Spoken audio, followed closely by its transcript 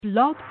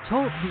Blog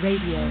Talk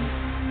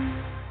Radio.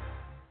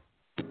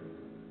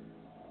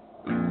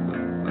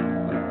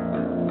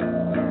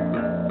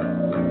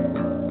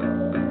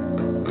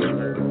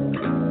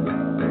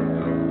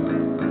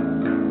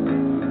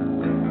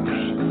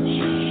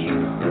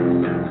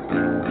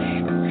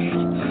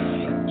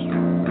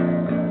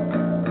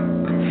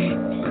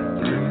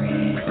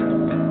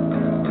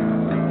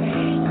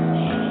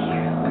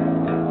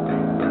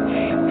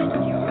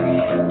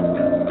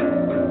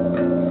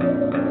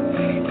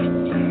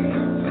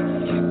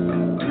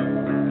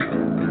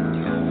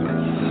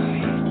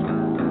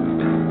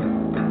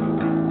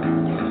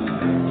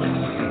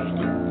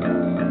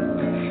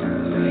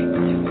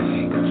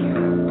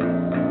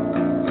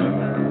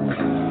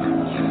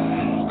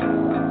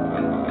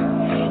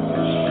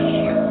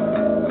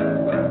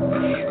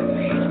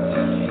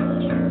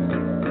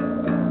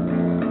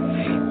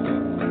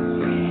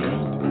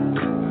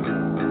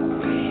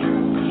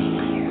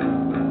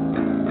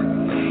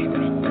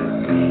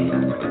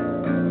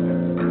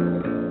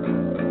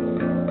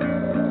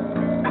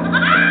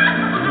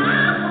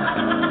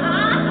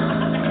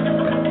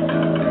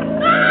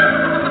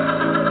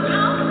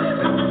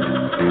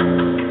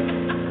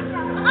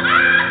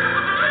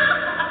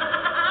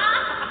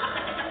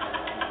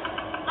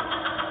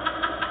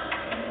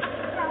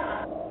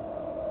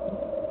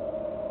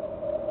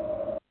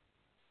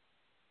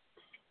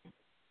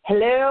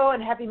 Hello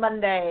and happy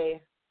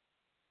Monday.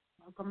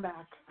 Welcome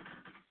back.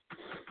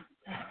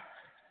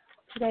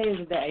 Today is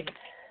a day.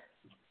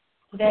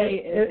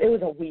 It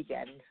was a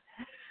weekend.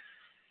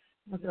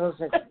 Let's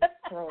just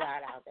throw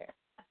that out there.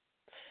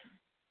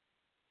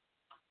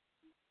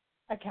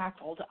 I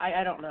cackled.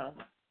 I don't know.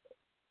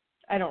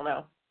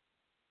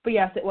 But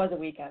yes, it was a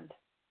weekend.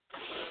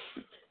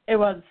 It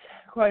was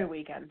quite a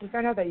weekend. We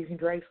found out that you can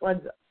drag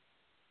sleds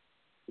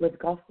with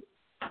golf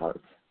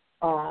carts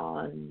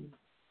on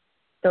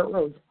dirt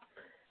roads.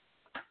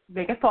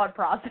 Make a thought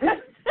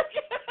process.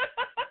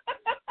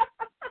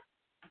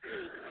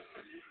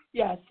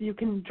 Yes, you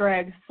can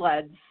drag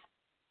sleds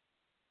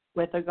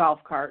with a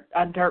golf cart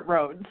on dirt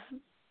roads.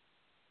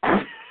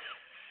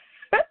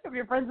 If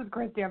you're friends with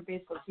Christy on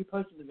Facebook, she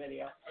posted the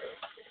video.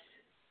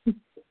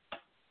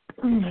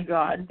 Oh my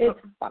God. It's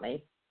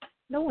funny.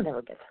 No one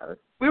ever gets hurt.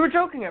 We were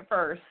joking at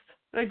first.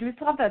 Like, do we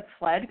still have that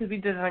sled? Because we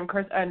did it on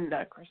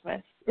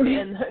Christmas.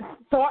 In the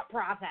thought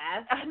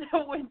process. In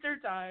the winter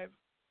time.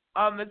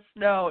 The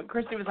snow. And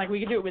Christy was like, we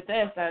can do it with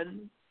this.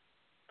 And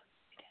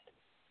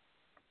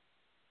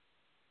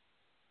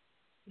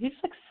did he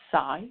just, like,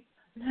 sigh?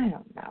 I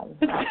don't know.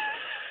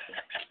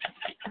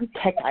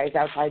 Tech guys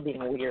outside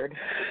being weird.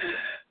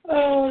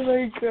 Oh,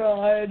 my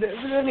God.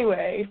 But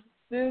anyway,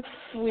 this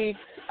week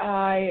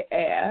I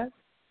asked.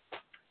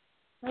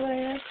 What did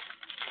I ask?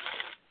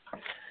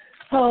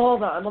 Oh,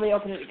 hold on. Let me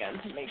open it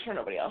again to make sure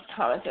nobody else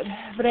commented.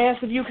 But I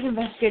asked if you could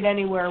investigate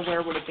anywhere,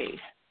 where would it be?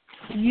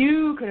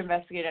 You could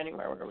investigate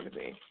anywhere, where would it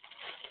be?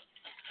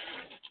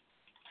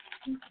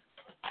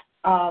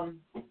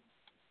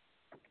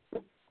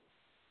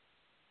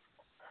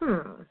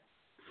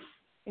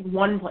 Like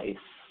one place.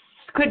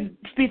 Could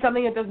be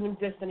something that doesn't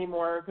exist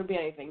anymore. It could be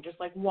anything. Just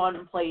like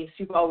one place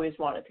you've always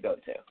wanted to go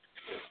to.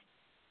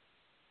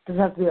 Does it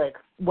have to be like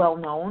well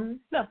known?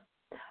 No.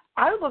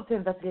 I would love to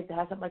investigate the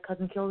house that my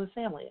cousin killed his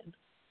family in.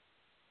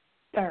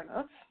 Fair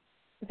enough.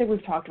 I think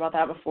we've talked about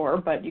that before,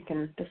 but you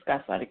can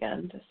discuss that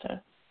again just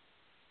to.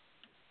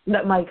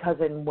 That my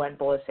cousin went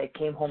ballistic,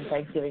 came home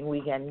Thanksgiving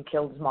weekend,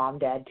 killed his mom,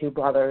 dad, 2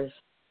 brothers,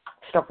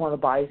 stuffed one of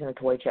the bodies in a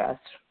toy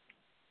chest.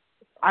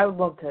 I would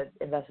love to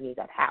investigate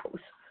that house.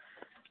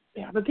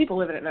 Yeah, but people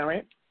live in it now,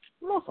 right?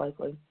 Most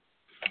likely. Do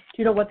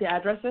you know what the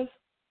address is?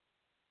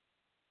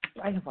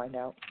 I can find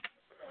out.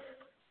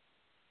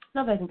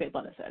 Not that I think they'd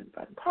let us in,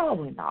 but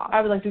probably not.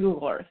 I would like to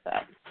Google Earth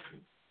that.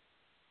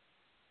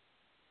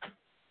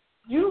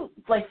 You,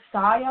 like,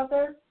 sigh out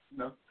there?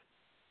 No.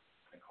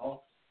 I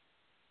call.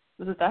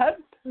 Was it that?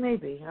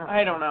 Maybe.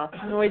 I don't know.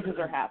 Noises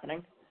are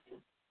happening.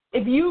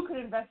 If you could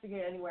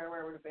investigate anywhere,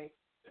 where would it be?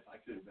 If I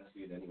could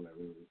investigate anywhere,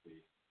 where would it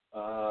be?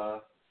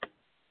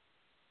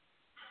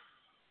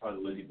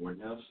 Probably Lizzie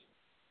Bordenhouse.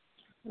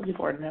 Lizzie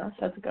Bordenhouse,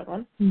 that's a good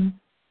one. Mm-hmm.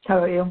 How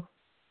about you?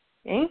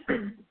 Me?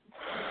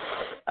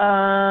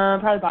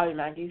 Probably Bobby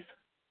Mackey's.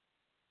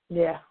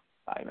 Yeah.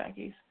 Bobby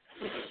Mackey's.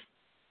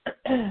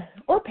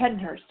 Or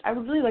Pennhurst. I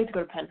would really like to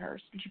go to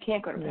Pennhurst, but you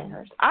can't go to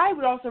Pennhurst. I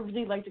would also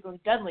really like to go to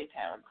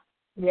Dudleytown.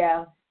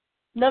 Yeah.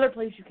 Another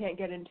place you can't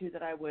get into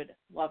that I would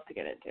love to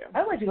get into. I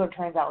would like to go to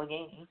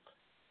Trans-Allegheny.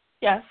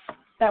 Yes,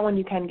 that one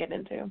you can get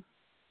into.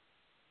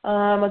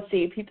 Let's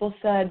see. People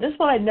said, this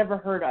one I'd never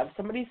heard of.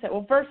 Somebody said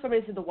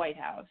the White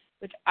House,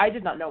 which I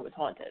did not know was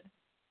haunted.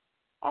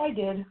 I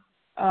did.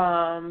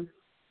 Hold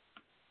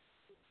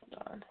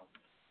on.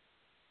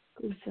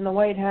 Ghosts in the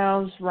White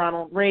House,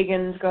 Ronald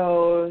Reagan's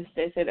ghost.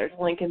 They say there's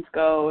Lincoln's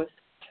ghost.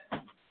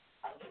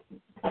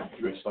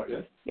 You ready to start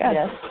yet?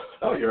 Yes.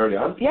 Oh, you're already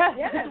on? Yes.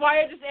 That's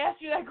why I just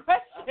asked you that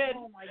question.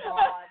 Oh, my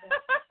God.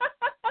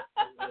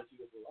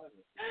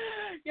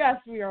 Yes,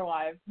 we are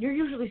live. You're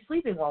usually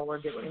sleeping while we're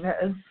doing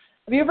this.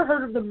 Have you ever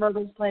heard of the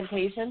Myrtles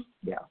Plantation?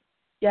 Yeah.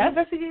 Yeah? I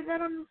investigated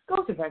that on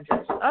Ghost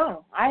Adventures.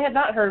 Oh, I had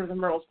not heard of the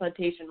Myrtle's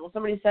Plantation. Well,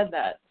 somebody said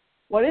that.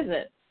 What is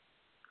it?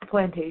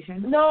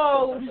 Plantation.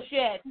 No,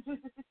 shit.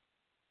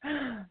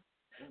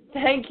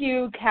 Thank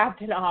you,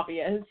 Captain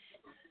Obvious.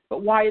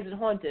 But why is it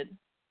haunted?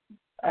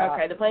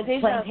 Okay, the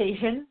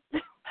plantation.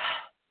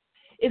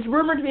 It's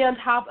rumored to be on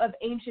top of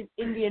ancient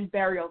Indian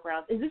burial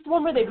grounds. Is this the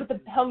one where they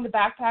hung the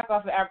backpack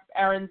off of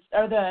Aaron's,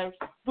 or the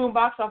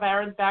boombox off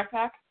Aaron's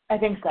backpack? I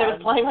think so. They were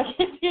playing like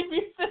Indian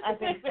music. I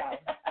think so.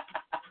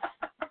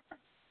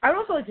 I would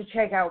also like to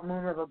check out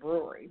Moon River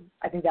Brewery.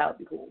 I think that would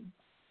be cool.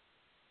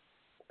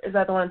 Is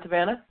that the one in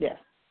Savannah? Yes.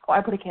 Oh,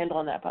 I put a candle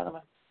on that, by the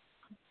way.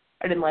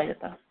 I didn't light it,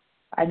 though.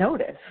 I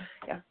noticed.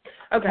 Yeah.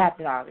 Okay.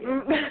 Captain Obvious.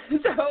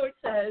 So it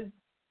says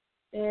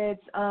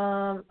it's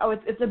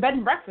a bed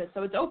and breakfast,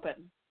 so it's open.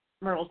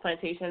 Myrtle's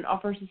Plantation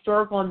offers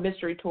historical and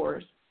mystery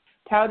tours.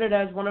 Touted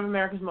as one of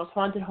America's most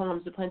haunted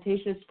homes, the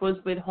plantation is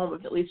supposedly the home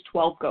of at least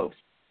 12 ghosts.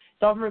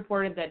 It's often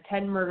reported that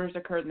 10 murders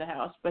occurred in the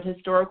house, but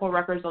historical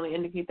records only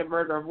indicate the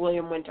murder of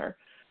William Winter.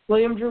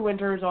 William Drew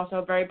Winter is also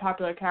a very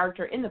popular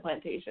character in the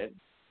plantation.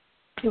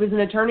 He was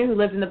an attorney who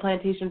lived in the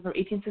plantation from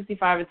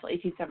 1865 until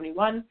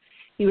 1871.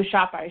 He was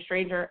shot by a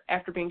stranger.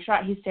 After being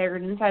shot, he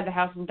staggered inside the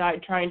house and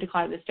died trying to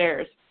climb the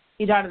stairs.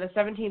 He died on the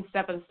 17th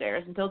step of the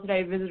stairs. Until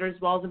today, visitors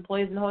as well as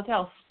employees in the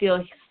hotel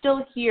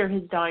still hear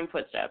his dying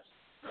footsteps.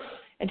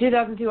 In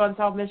 2002,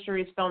 Unsolved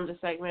Mysteries filmed a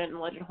segment,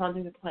 Alleged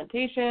Hauntings at the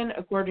Plantation.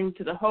 According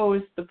to the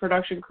host, the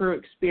production crew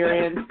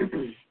experienced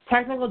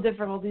technical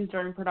difficulties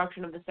during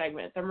production of the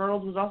segment. The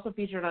Myrtles was also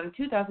featured on a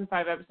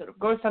 2005 episode of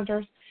Ghost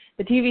Hunters.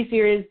 The TV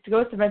series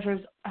Ghost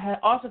Adventures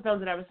also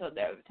filmed an episode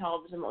there. The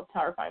television, most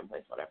terrifying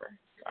place, whatever.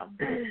 So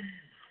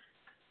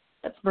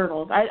that's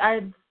Myrtles.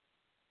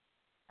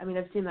 I mean,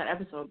 I've seen that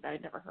episode, but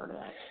I'd never heard of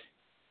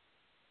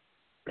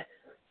that.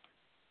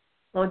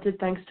 Haunted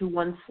thanks to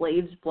one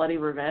slave's bloody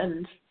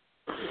revenge.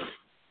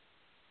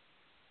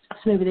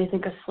 So maybe they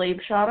think a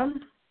slave shot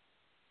him?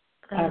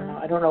 I don't know.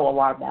 I don't know a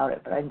lot about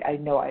it, but I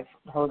know I've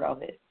heard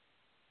of it.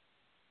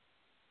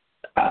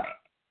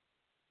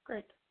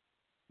 Great.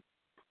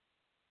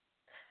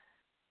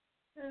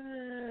 Yeah,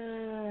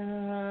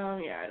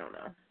 I don't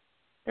know.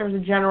 There was a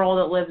general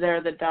that lived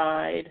there that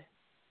died.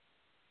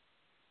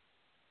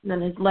 And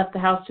then he left the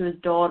house to his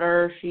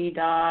daughter. She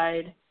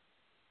died.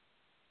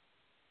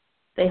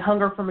 They hung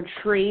her from a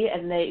tree,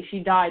 and she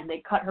died, and they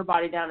cut her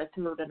body down and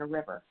threw it in a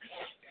river.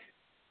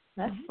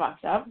 That's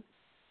fucked up.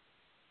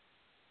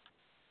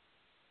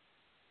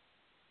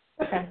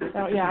 Okay,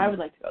 so yeah, I would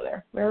like to go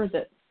there. Where is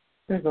it?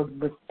 There's a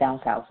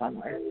down south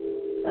somewhere.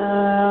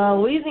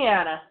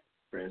 Louisiana.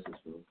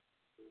 Francisville.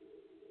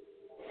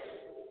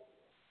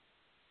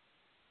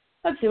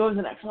 Let's see, what was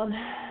the next one?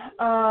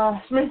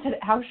 Somebody said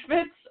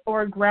Auschwitz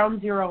or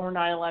Ground Zero or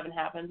 9/11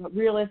 happened, but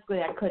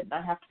realistically I couldn't.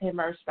 I have to pay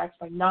my respects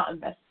by not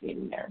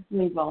investigating there.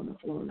 Leave well in the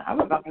phone. I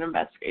would fucking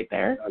investigate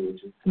there.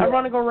 I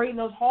want to go right in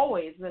those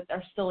hallways that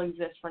still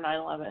exist for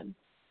 9/11.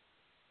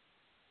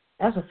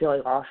 I also feel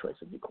like Auschwitz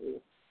would be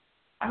cool.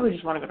 I would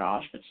just want to go to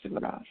Auschwitz to go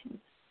to Auschwitz.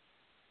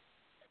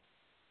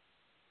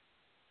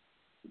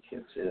 You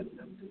can't say that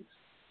nowadays.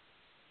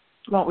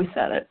 Well, we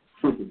said it.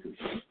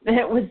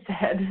 It was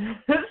said.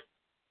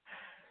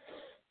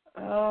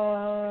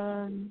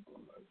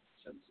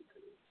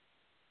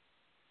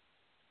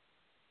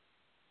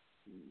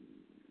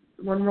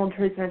 One World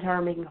Trade Center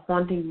tower making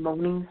haunting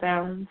moaning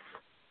sounds.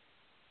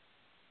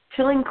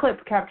 Chilling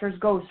clip captures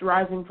ghosts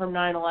rising from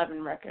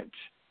 9/11 wreckage.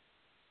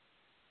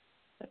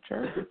 Is that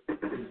true?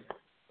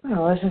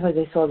 Oh, it's just like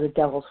they saw the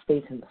devil's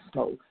face in the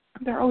smoke.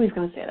 They're always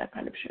going to say that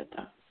kind of shit,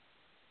 though.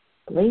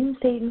 Blame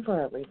Satan for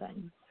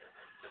everything.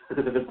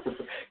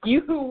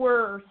 You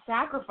were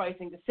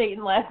sacrificing to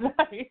Satan last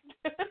night.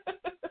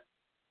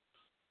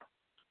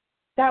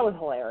 That was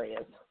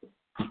hilarious.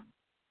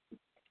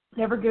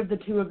 Never give the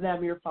two of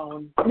them your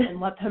phone and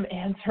let them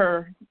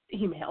answer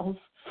emails.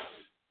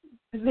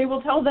 Because they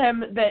will tell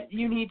them that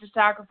you need to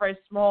sacrifice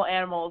small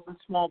animals and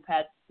small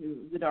pets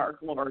to the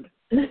Dark Lord.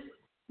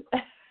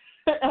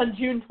 On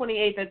June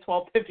 28th at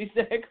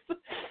 12:56,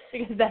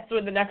 because that's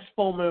when the next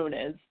full moon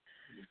is.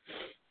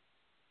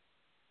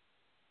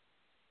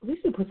 At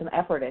least you put some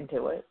effort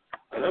into it.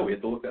 I know, we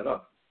had to look that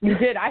up. You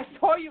did. I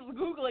saw you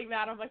Googling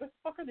that. I'm like, what the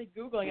fuck are they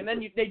Googling? And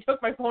then they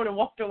took my phone and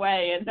walked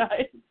away. And that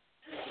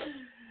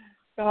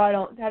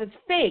is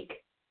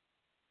fake.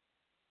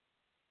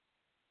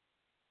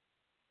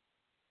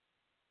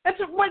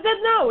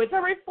 No, it's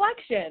a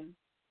reflection.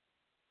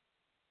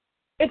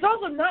 It's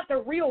also not the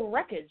real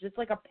wreckage. It's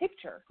like a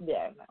picture.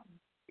 Yeah, no.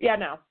 Yeah,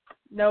 no.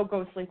 No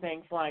ghostly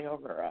thing flying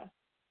over.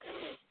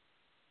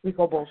 We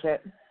call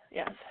bullshit.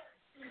 Yes.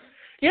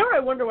 You know what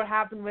I wonder what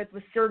happened with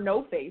Sir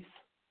No Face?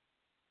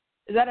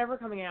 Is that ever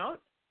coming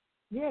out?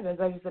 Yeah, it is.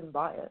 I just didn't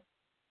buy it.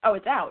 Oh,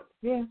 it's out?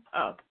 Yeah.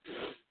 Oh.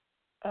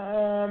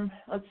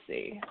 Let's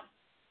see.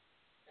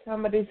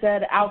 Somebody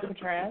said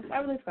Alcatraz. I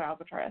would like to go to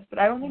Alcatraz, but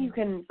I don't think you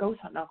can ghost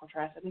hunt in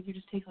Alcatraz. I think you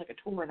just take like a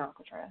tour in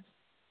Alcatraz.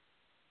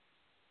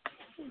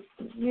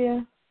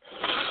 Yeah.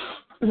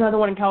 Another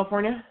one in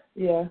California?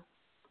 Yeah.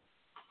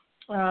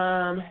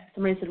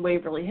 Somebody said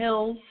Waverly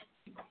Hills.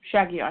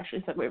 Shaggy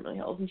actually said Waverly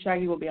Hills, and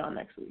Shaggy will be on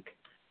next week.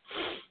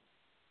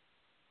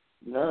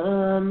 I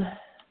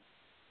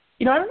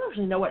don't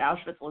actually know what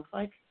Auschwitz looks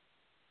like.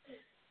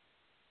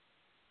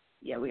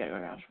 Yeah, we gotta go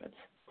to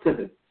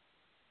Auschwitz.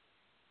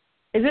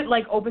 Is it,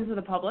 open to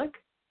the public?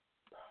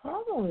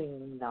 Probably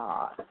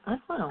not. I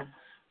don't know.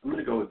 I'm going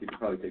to go with you. You could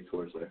probably take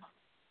tours there.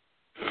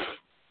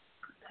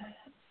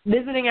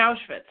 Visiting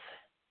Auschwitz.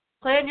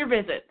 Plan your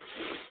visit.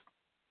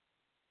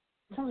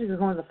 Sounds like you're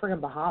going to the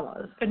friggin'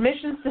 Bahamas.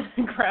 Admissions to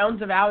the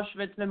grounds of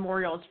Auschwitz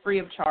Memorial is free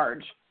of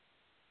charge.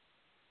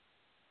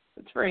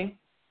 It's free.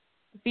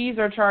 The fees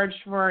are charged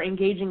for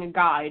engaging a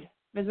guide.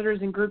 Visitors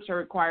and groups are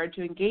required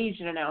to engage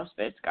in an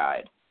Auschwitz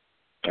guide.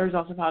 There is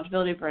also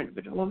possibility for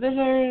individual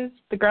visitors.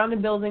 The ground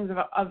and buildings of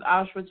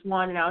Auschwitz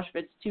I and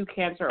Auschwitz II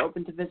camps are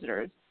open to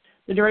visitors.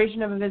 The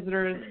duration of a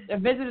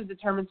visit is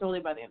determined solely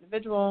by the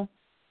individual.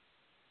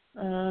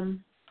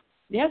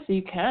 Yeah, so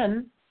you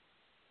can.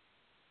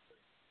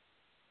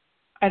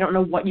 I don't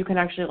know what you can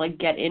actually,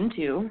 get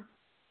into.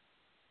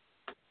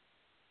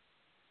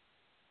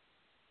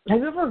 Have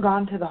you ever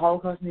gone to the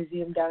Holocaust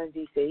Museum down in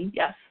D.C.?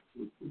 Yes.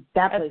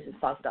 That place is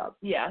fucked up.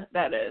 Yeah,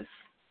 that is.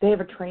 They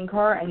have a train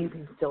car, and you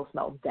can still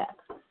smell death.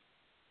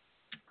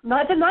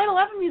 No, the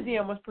 9/11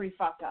 museum was pretty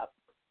fucked up.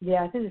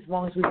 Yeah, I think as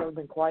long as we've ever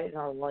been quiet in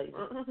our life.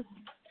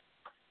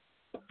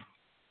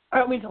 I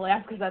don't mean to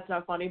laugh because that's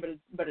not funny,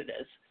 but it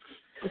is.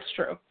 It's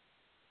true.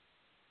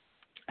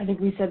 I think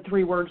we said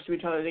 3 words to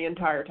each other the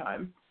entire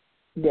time.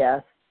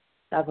 Yeah,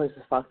 that place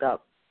is fucked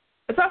up.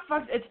 It's not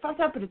fucked. It's fucked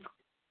up, but it's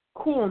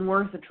cool and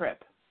worth the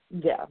trip.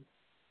 Yeah.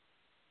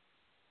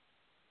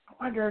 I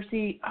wonder.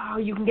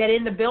 You can get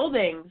in the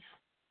buildings.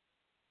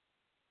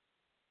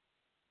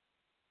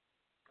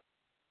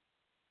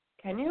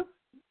 Can you?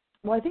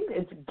 Well, I think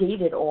it's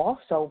gated off,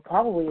 so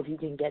probably if you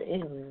can get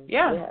in.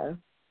 Yeah.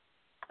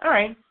 All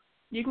right.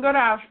 You can go to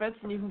Auschwitz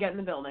and you can get in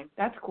the building.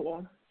 That's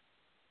cool.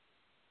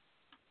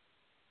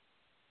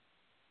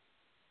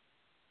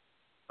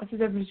 What's the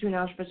difference between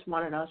Auschwitz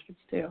I and Auschwitz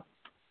II?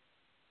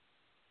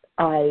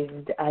 I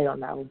don't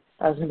know.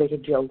 I was going to make a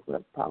joke,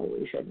 but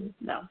probably shouldn't.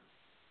 No.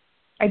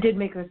 I did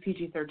make it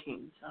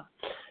PG-13,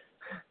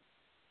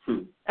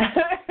 so.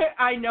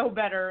 I know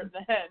better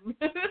than.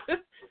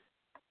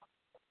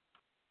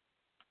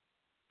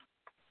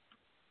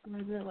 Why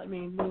didn't it let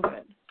me move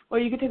it? Well,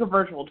 you could take a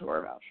virtual tour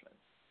of Auschwitz.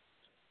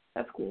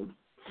 That's cool.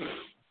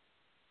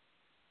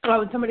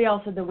 Oh, and somebody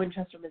else said the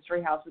Winchester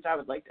Mystery House, which I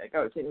would like to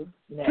go to.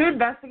 Yeah. To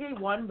investigate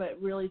one, but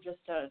really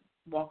just to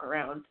walk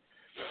around.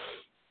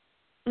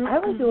 I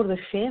would like to go to the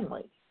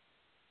Shanley.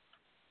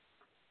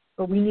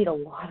 But we need a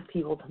lot of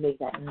people to make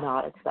that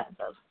not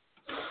expensive.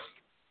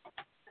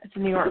 It's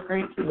in New York,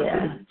 right?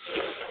 Yeah.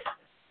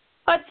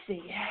 Let's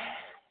see.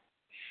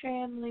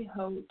 Shanley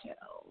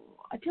Hotel.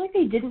 I feel like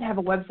they didn't have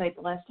a website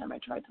the last time I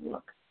tried to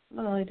look. I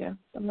don't know they do.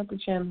 I'm not the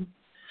Shanley.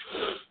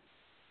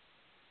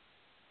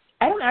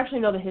 I don't actually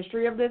know the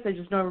history of this. I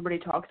just know everybody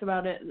talks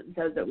about it and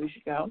says that we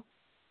should go.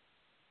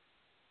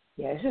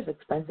 Yeah, it's just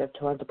expensive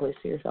to rent a place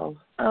for yourself.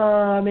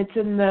 It's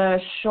in the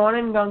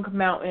Shawangunk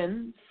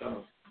Mountains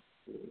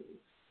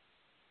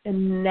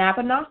in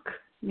Napanoch,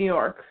 New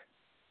York.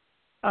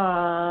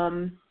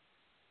 The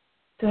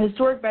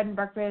historic bed and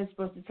breakfast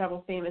boasted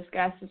several famous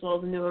guests as well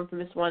as the new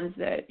infamous ones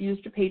that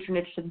used to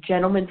patronage the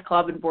Gentlemen's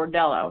Club and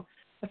Bordello.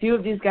 A few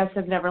of these guests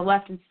have never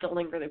left and still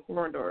linger in the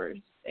corridors.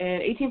 In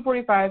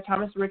 1845,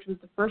 Thomas Rich was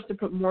the first to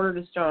put mortar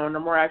to stone, or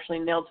more actually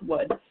nailed to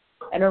wood,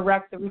 and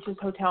erect the Rich's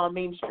Hotel on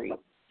Main Street.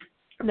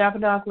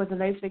 Napanoch was a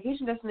nice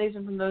vacation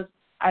destination from those,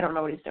 I don't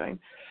know what he's doing,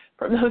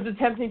 from those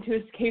attempting to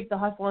escape the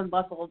hustle and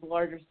bustle of the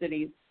larger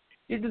cities.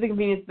 Due to the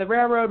convenience of the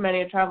railroad,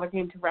 many a traveler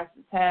came to rest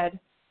his head.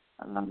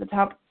 The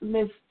top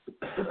miss.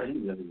 I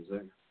didn't know he was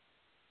there.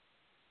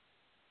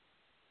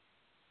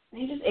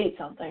 He just ate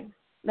something.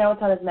 Now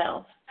it's on his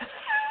mouth.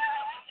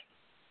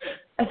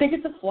 I think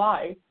it's a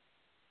fly.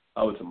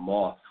 Oh, it's a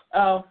moth.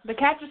 Oh, the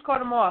cat just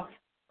caught a moth.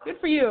 Good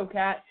for you,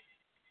 cat.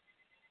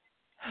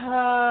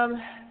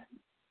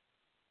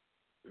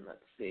 Let's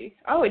see.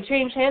 Oh, it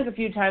changed hands a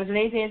few times. In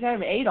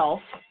 1887,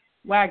 Adolf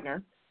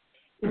Wagner.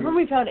 Remember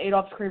we found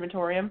Adolf's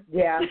crematorium?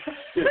 Yeah.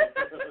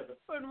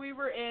 When we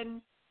were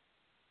in,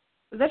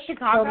 was that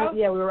Chicago?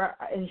 We were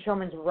in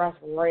Showman's Rest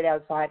right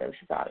outside of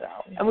Chicago.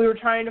 And we were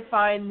trying to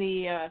find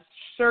the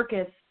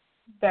circus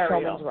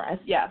burial. Showman's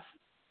Rest? Yes,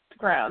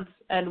 grounds.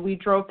 And we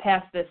drove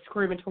past this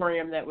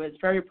crematorium that was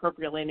very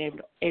appropriately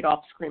named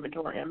Adolf's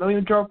Crematorium. And we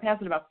drove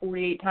past it about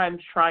 48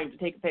 times trying to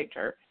take a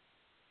picture.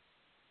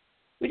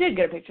 We did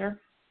get a picture.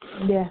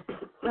 Yeah.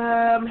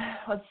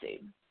 Let's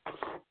see.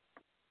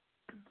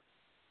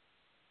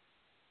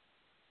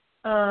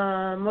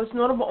 Most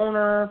notable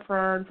owner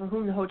for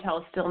whom the hotel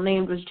is still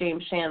named was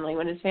James Shanley.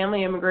 When his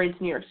family immigrated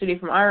to New York City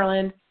from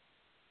Ireland,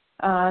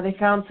 they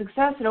found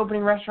success in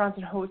opening restaurants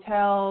and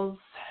hotels.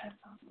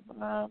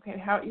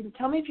 Okay,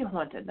 tell me if you're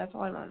haunted. That's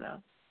all I want to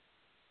know.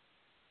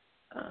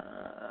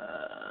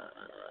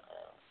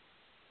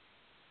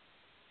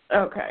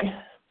 Okay.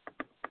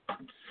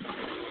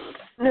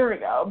 There we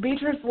go.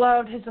 Beatrice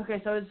loved his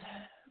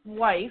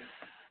wife,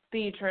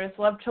 Beatrice,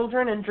 loved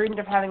children and dreamed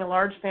of having a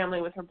large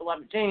family with her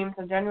beloved James.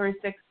 On January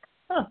 6th,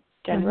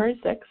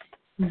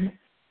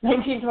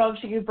 1912,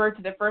 she gave birth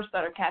to their first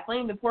daughter,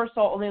 Kathleen. The poor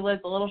soul only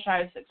lived a little shy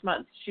of 6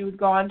 months. She would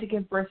go on to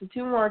give birth to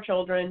 2 more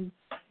children,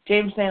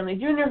 James Shanley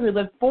Jr., who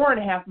lived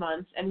 4.5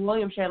 months, and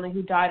William Shanley,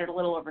 who died at a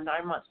little over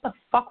 9 months. What the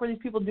fuck were these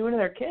people doing to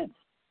their kids?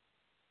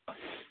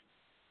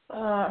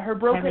 Her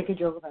broken... Can I make a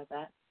joke about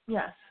that?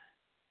 Yes.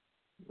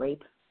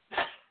 Rape.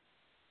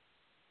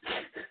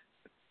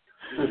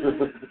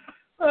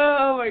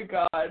 Oh, my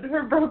God.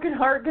 Her broken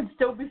heart could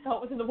still be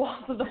felt within the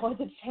walls of the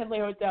haunted Shanley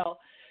Hotel.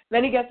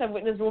 Many guests have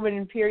witnessed a woman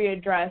in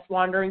period dress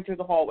wandering through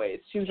the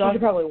hallways. She should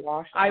probably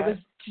wash that. I was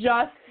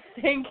just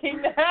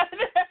thinking that.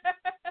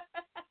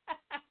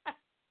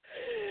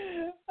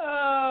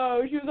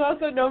 Oh, she was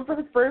also known for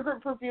her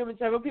fragrant perfume, and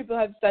several people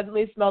have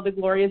suddenly smelled the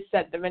glorious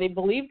scent that many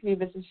believed to be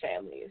Mrs.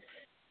 Shanley's.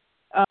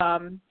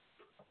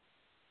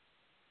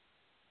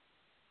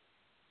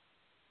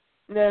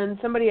 Then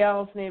somebody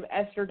else named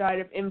Esther died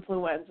of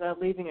influenza,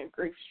 leaving a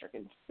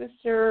grief-stricken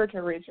sister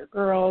to raise her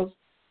girls.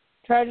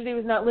 Tragedy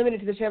was not limited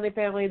to the Shanley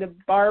family. The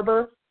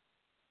barber,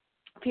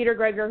 Peter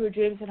Gregor, who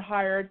James had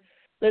hired,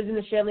 lived in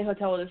the Shanley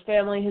Hotel with his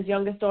family. His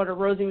youngest daughter,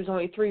 Rosie, was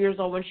only 3 years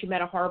old when she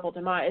met a horrible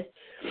demise.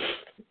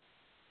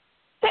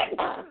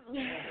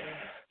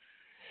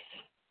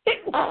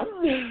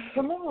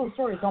 Criminal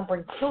stories don't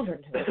bring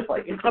children to this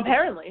place.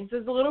 Apparently. It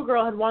says the little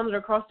girl had wandered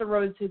across the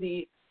road to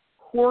the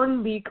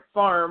Hornbeak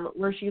farm,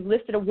 where she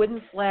lifted a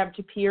wooden slab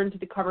to peer into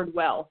the covered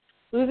well.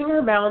 Losing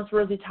her balance,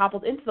 Rosie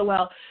toppled into the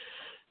well,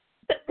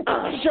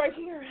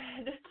 striking her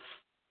head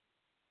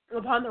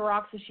upon the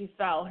rocks as she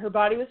fell. Her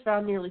body was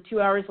found nearly 2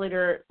 hours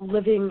later,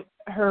 leaving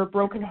her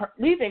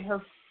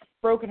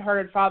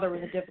broken-hearted father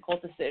with a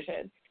difficult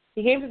decision.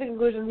 He came to the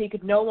conclusion that he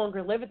could no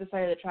longer live at the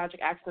site of the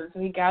tragic accident,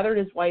 so he gathered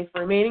his wife,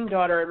 remaining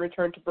daughter, and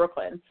returned to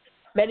Brooklyn.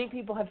 Many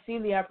people have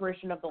seen the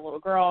apparition of the little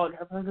girl and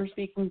have heard her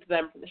speaking to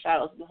them from the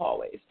shadows of the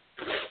hallways.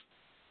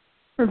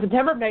 In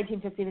September of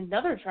 1915,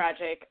 another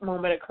tragic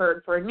moment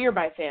occurred for a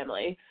nearby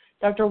family.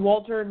 Dr.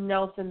 Walter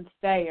Nelson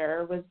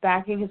Thayer was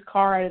backing his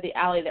car out of the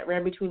alley that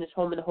ran between his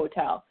home and the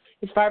hotel.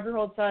 His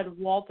 5-year-old son,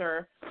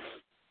 Walter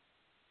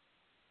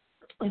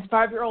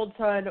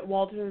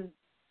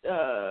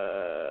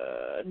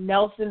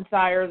Nelson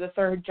Thayer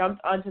III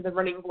jumped onto the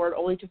running board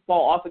only to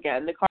fall off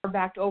again. The car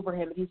backed over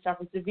him and he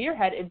suffered severe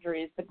head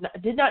injuries but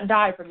did not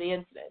die from the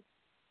incident.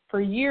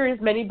 For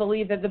years, many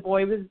believed that the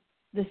boy was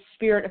the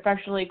spirit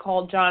affectionately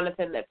called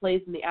Jonathan that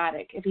plays in the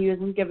attic. If he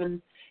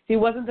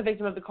wasn't the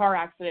victim of the car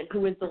accident,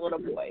 who is the little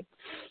boy?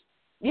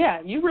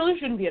 Yeah, you really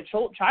shouldn't be a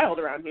child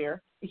around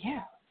here.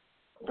 Yeah.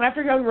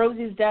 After young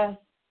Rosie's death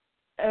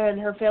and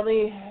her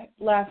family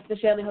left the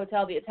Shanley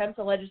Hotel, the attempt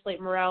to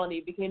legislate morality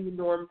became the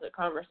norm for the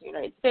Congress of the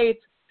United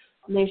States.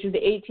 And they issued the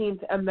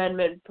 18th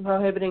Amendment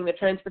prohibiting the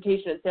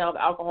transportation and sale of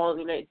alcohol in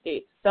the United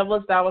States. Several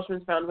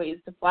establishments found ways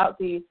to flout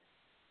the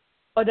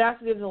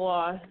audacity of the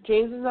law.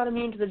 James was not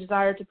immune to the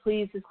desire to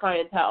please his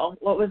clientele.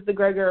 What was once the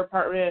Gregor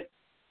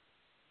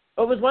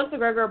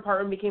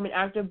apartment became an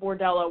active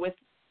bordello with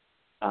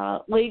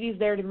ladies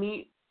there to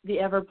meet the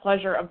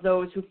ever-pleasure of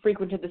those who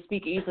frequented the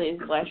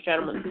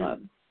speakeasy/gentleman's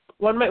club.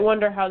 One might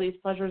wonder how these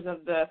pleasures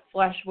of the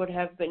flesh would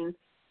have been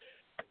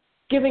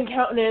given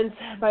countenance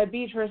by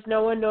Beatrice.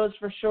 No one knows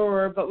for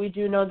sure, but we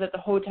do know that the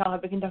hotel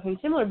had been conducting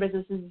similar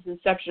business since its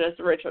inception as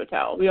the Rich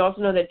Hotel. We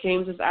also know that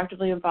James was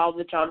actively involved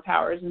with John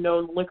Powers, a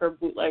known liquor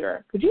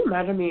bootlegger. Could you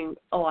imagine being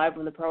alive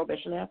when the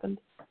Prohibition happened?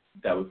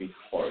 That would be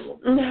horrible.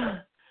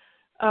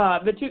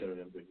 The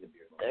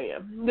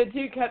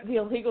two kept the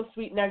illegal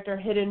sweet nectar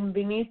hidden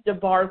beneath the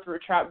bar through a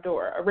trap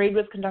door. A raid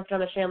was conducted on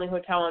the Shanley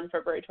Hotel on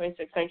February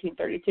 26,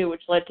 1932,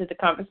 which led to the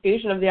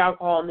confiscation of the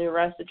alcohol and the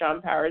arrest of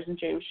John Powers and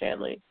James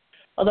Shanley.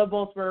 Although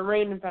both were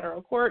arraigned in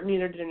federal court,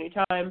 neither did any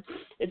time.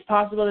 It's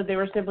possible that they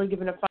were simply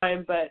given a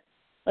fine, but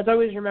let's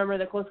always remember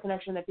the close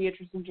connection that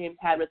Beatrice and James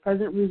had with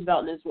President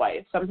Roosevelt and his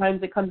wife.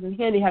 Sometimes it comes in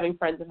handy having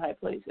friends in high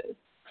places.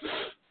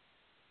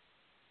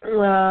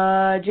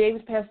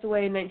 James passed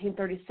away in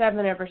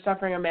 1937 after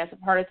suffering a massive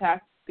heart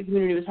attack. The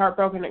community was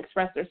heartbroken and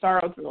expressed their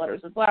sorrow through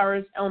letters and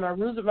flowers. Eleanor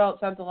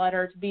Roosevelt sent a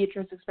letter to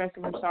Beatrice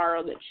expressing her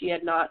sorrow that she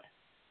had not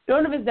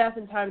known of his death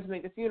in time to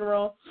make the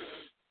funeral.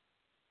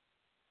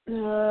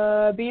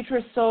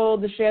 Beatrice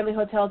sold the Shanley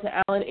Hotel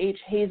to Alan H.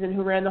 Hazen,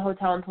 who ran the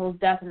hotel until his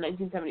death in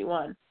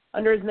 1971.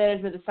 Under his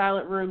management, the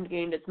Silent Room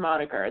gained its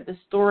moniker. The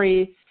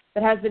story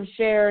that has been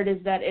shared is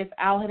that if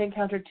Al had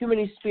encountered too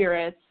many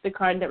spirits, the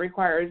kind that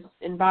requires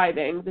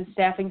imbibing, the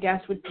staff and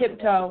guests would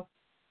tiptoe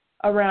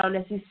around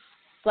as he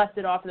slept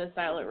it off in the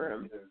Silent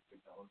Room.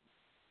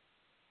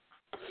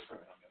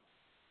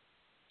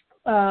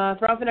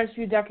 Throughout the next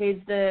few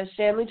decades, the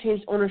Shanley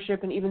changed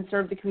ownership and even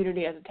served the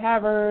community as a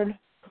tavern.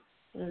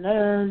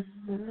 So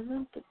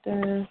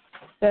in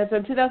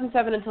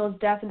 2007 until his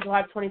death in July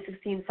of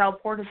 2016, Sal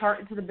poured his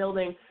heart into the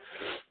building,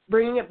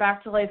 bringing it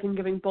back to life and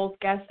giving both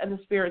guests and the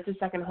spirits a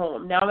second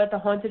home. Now that the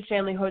haunted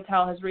Shanley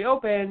Hotel has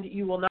reopened,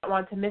 you will not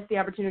want to miss the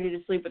opportunity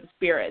to sleep with the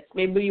spirits.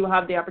 Maybe you will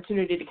have the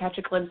opportunity to catch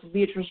a glimpse of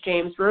Beatrice,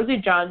 James, Rosie,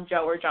 John,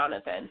 Joe, or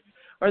Jonathan,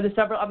 or the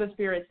several other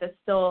spirits that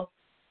still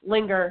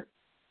linger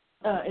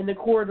in the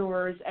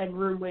corridors and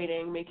room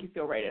waiting make you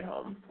feel right at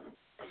home.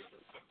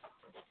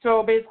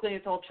 So basically,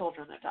 it's all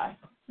children that die.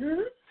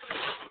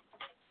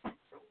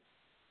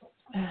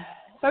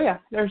 So yeah,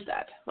 there's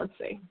that. Let's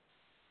see.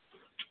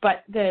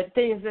 But the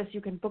thing is this,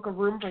 you can book a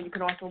room, but you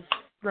can also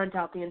rent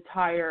out the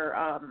entire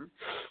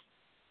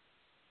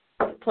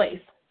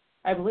place,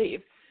 I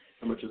believe.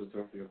 How much is it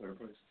for the entire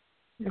place?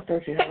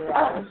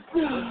 $1,300.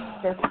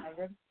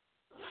 $1,300.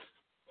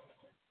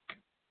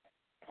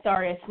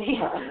 Sorry, I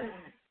sneezed.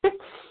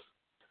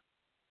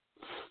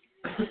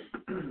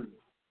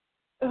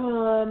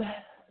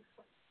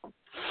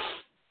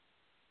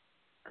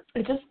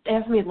 It just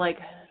asked me, like,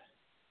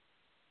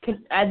 is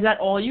that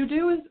all you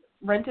do is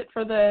rent it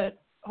for the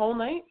whole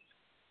night?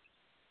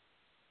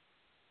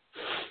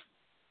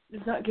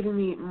 It's not giving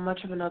me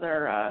much of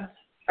another...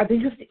 I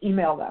think you have to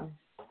email them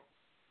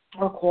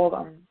or call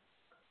them.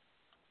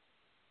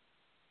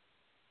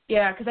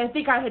 Yeah, because I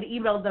think I had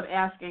emailed them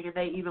asking, and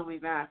they emailed me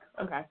back.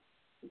 Okay.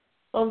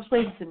 Well, this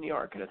place is in New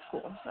York, and it's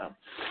cool, so.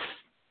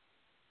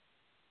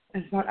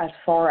 It's not as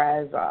far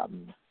as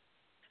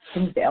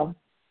Hinsdale.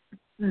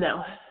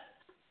 No.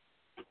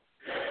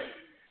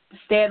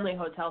 Stanley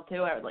Hotel,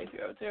 too, I would like to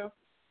go to. To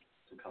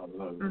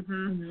Colorado.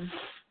 Mm-hmm.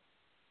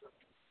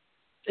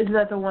 Isn't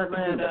that the one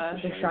that...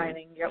 The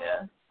Shining, yep.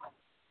 Yeah.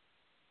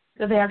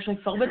 Did they actually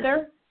film it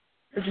there?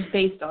 Or just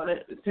based on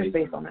it? It's just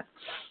based on it.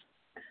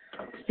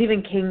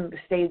 Stephen King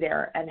stayed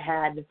there and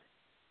had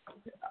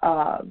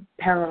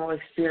paranormal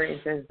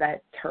experiences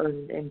that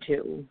turned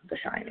into The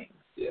Shining.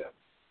 Yeah.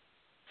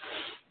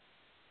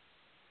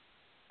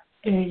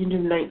 Yeah, you can do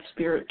night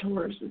spirit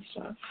tours and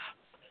stuff.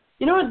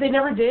 You know what they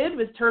never did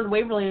was turn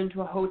Waverly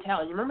into a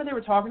hotel. You remember they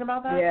were talking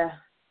about that? Yeah.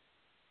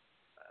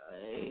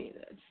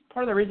 It's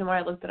part of the reason why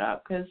I looked it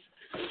up, because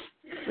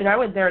I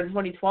went there in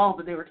 2012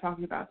 and they were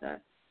talking about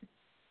that.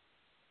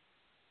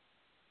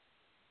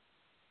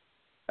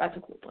 That's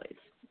a cool place.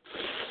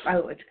 I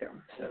would like to go.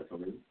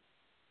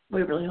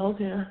 Waverly Hills,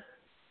 yeah.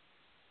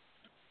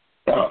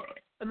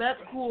 And that's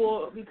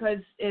cool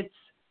because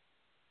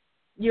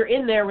you're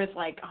in there with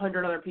like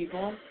 100 other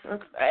people,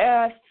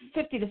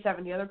 50 to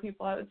 70 other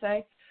people, I would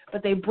say.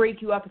 But they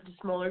break you up into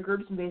smaller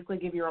groups and basically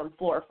give you your own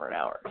floor for an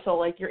hour. So,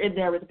 like, you're in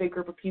there with a big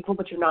group of people,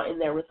 but you're not in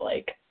there with,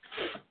 like,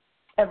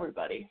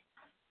 everybody.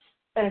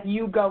 And if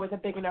you go with a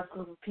big enough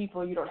group of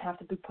people, you don't have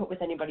to be put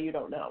with anybody you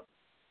don't know.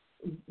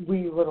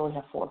 We literally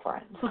have 4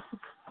 friends.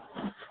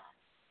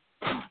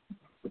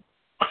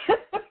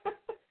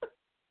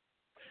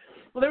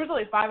 Well, there was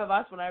only 5 of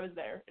us when I was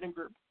there in a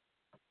group.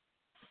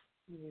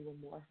 We need one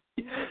more.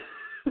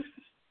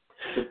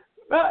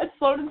 Well, it's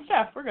Sloan and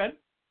Steph. We're good.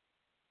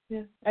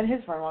 Yeah. And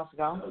his friend wants to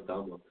go.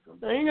 Don wants to go.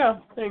 There you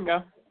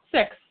go.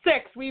 6.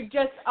 We've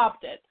just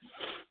upped it.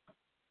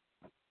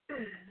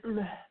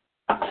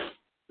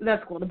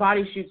 That's cool. The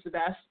body shoot's the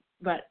best,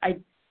 but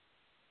I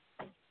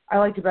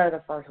liked it better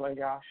the first way,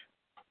 Josh.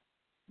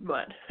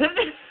 What?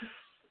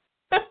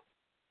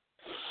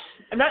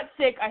 I'm not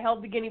sick. I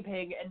held the guinea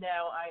pig, and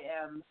now I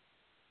am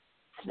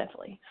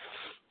sniffly.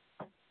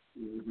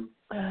 Mm-hmm.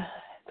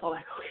 It's all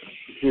that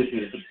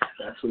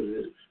That's what it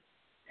is.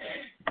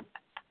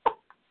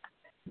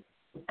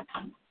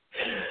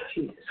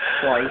 Jesus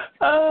Christ.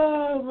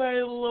 Oh,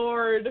 my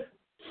Lord.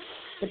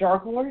 The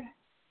Dark Lord?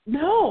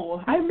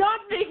 No, I'm not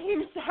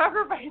making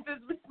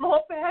sacrifices with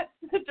small pets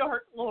to the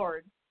Dark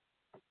Lord.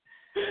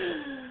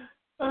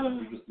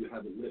 You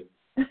haven't lived.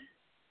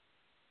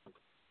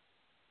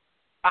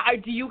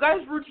 Do you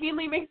guys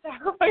routinely make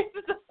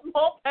sacrifices of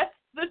small pets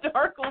to the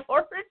Dark Lord?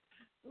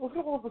 Look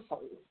at all the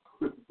souls.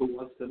 Who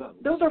wants to know?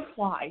 Those are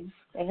flies.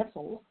 They have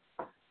souls.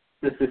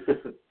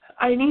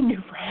 I need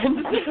new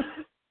friends.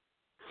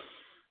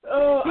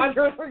 Oh,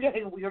 We're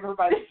getting weirder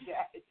by the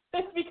day.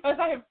 It's because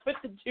I have put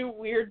the 2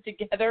 weird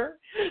together,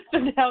 so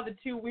now the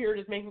 2 weird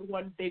is making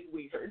one big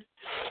weird.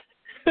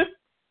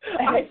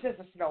 It's just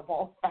a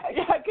snowball.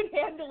 I could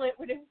handle it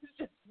when it was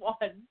just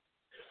one.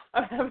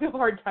 I'm having a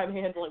hard time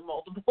handling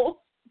multiples.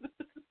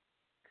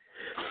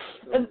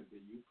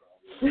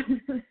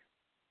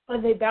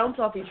 and they bounce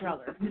off each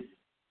other.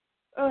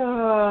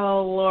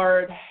 Oh,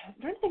 Lord. I'm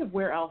trying to think of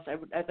where else I've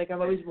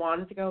always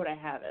wanted to go, but I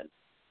haven't.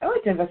 I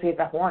like to investigate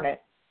the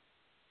Hornet.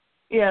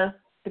 Yeah.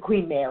 The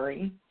Queen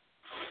Mary.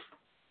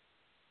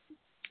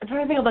 I'm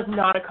trying to think of, like,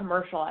 not a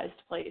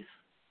commercialized place.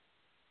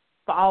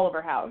 The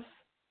Oliver House.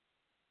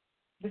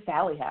 The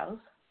Sally House.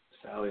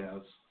 Sally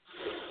House.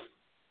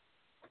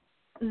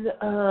 I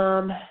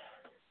don't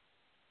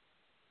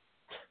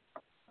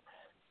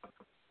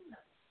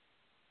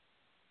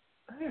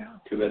know.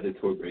 Too bad they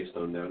tore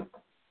Greystone down.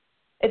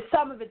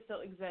 Some of it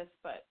still exists,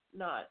 but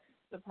not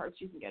the parts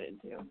you can get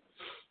into.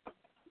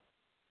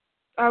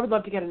 I would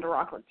love to get into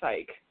Rockland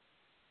Psych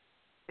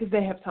because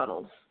they have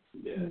tunnels.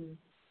 Yeah.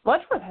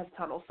 Letchworth has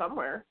tunnels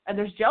somewhere, and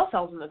there's jail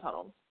cells in the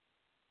tunnels.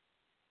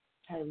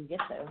 How do we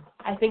get there?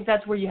 I think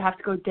that's where you have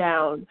to go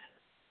down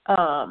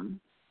a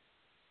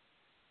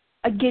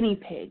guinea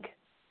pig.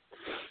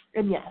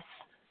 And yes.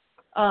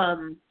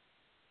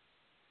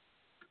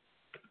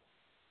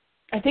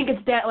 I think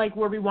it's that, like,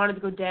 where we wanted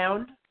to go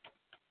down.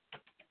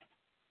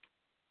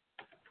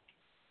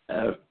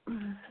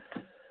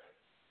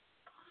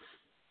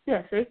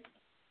 Yeah, see?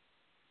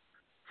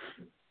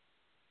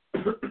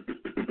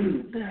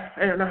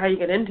 I don't know how you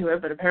get into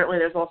it, but apparently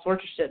there's all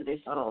sorts of shit in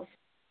these tunnels.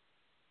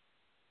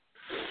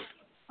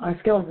 On a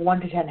scale of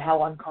 1 to 10,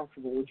 how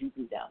uncomfortable would you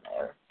be down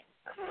there?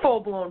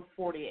 Full-blown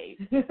 48.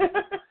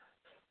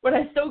 Would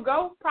I still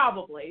go?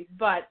 Probably,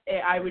 but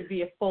I would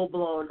be a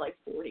full-blown,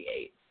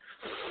 48.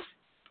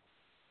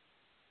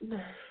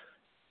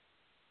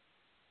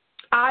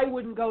 I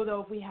wouldn't go,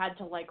 though, if we had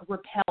to,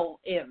 rappel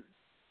in.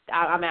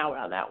 I'm out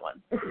on that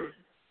one.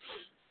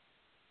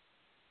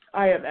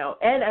 I am out.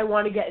 And I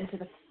want to get into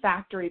the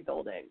factory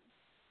building.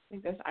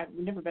 I've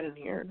never been in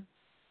here.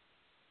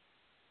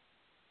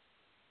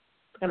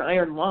 It's an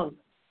iron lung.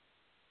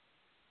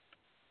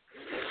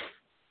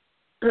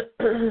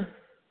 Would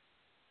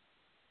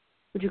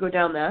you go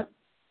down that?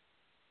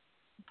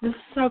 This is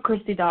how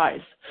Christy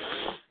dies.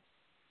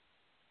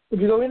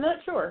 Would you go in that?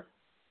 Sure.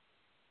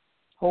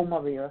 Home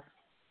of the earth.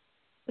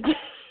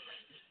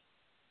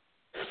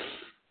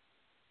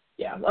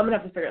 Yeah, I'm going to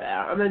have to figure that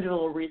out. I'm going to do a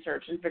little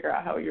research and figure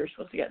out how you're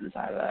supposed to get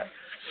inside of that.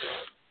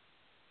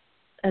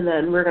 And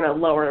then we're going to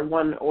lower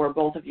one or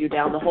both of you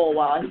down the hole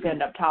while I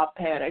stand up top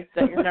panicked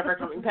that you're never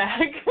coming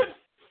back.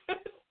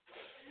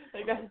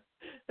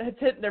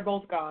 That's it. They're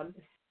both gone.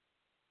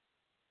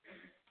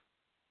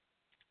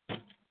 I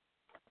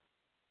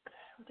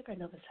don't think I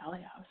know the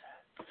Sally house.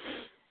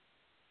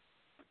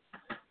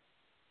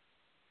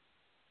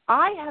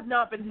 I have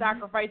not been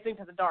sacrificing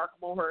to the Dark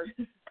Lord.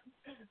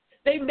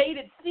 They made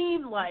it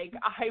seem like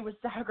I was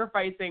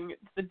sacrificing to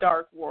the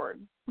Dark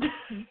Lord.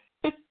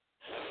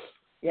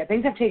 Yeah,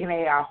 things have taken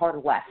a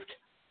hard left.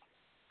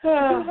 I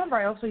remember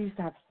I also used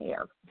to have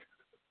hair.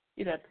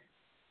 You did.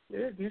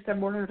 You used to have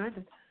more hair than I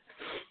did.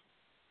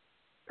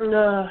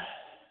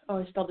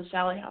 I spelled the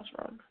Sally house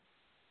wrong.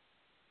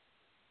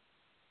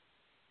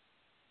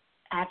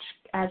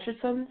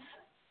 Atchison's?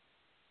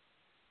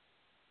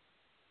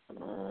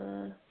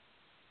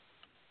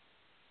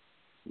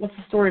 What's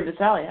the story of the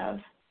Sally house?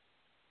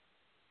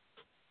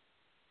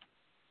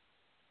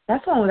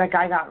 That's the one where that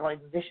guy got,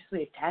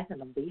 viciously attacked in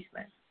the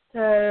basement.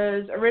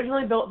 Says,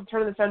 originally built at the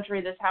turn of the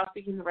century, this house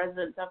became the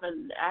residence of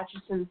an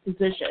Atchison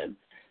physician.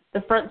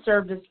 The front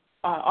served as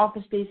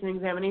office space and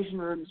examination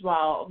rooms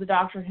while the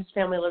doctor and his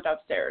family lived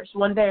upstairs.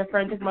 One day, a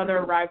frantic mother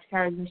arrived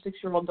carrying her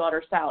 6-year-old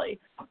daughter, Sally.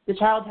 The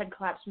child had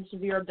collapsed from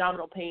severe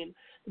abdominal pain.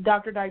 The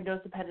doctor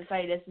diagnosed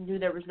appendicitis and knew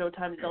there was no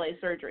time to delay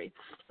surgery.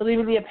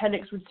 Believing the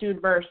appendix would soon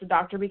burst, the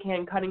doctor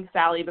began cutting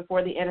Sally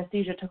before the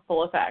anesthesia took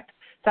full effect.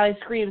 Sally's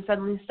screams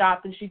suddenly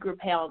stopped and she grew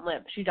pale and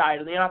limp. She died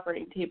on the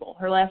operating table.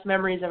 Her last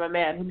memories of a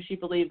man whom she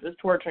believed was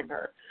torturing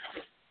her.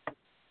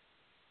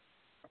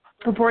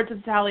 Reports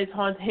of Sally's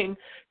haunting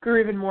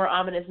grew even more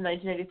ominous in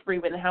 1983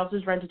 when the house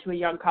was rented to a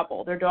young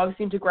couple. Their dog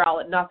seemed to growl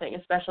at nothing,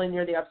 especially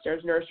near the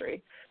upstairs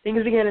nursery.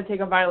 Things began to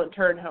take a violent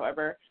turn,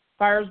 however.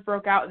 Fires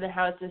broke out in the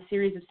house and a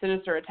series of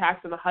sinister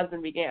attacks on the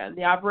husband began.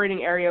 The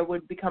operating area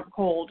would become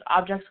cold.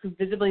 Objects could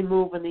visibly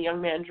move when the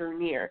young man drew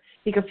near.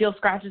 He could feel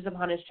scratches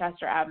upon his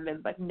chest or abdomen,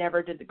 but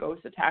never did the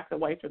ghost attack the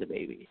wife or the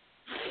baby.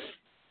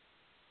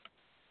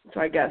 So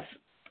I guess,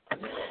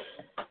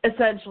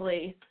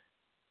 essentially,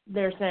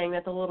 they're saying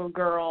that the little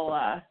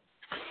girl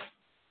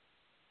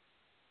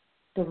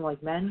doesn't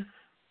like men?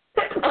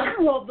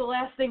 Well, the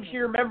last thing she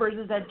remembers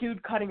is that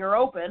dude cutting her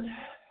open.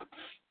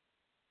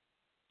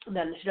 And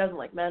then she doesn't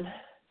like men.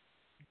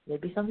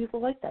 Maybe some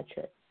people like that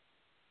shit.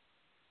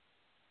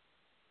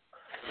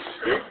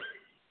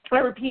 I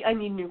repeat, I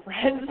need new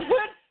friends.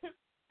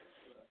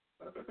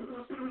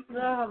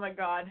 Oh, my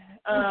God.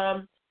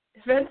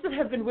 Events that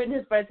have been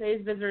witnessed by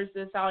today's visitors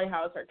to the Sally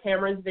house are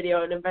cameras,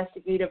 video, and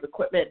investigative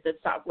equipment that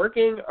stop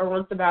working, or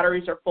once the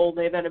batteries are full,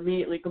 they then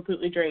immediately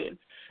completely drain.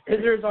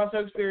 Visitors also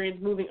experience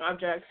moving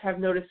objects, have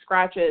noticed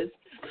scratches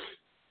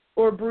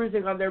or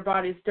bruising on their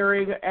bodies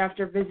during or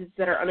after visits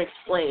that are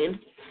unexplained.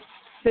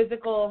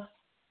 Physical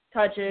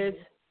touches,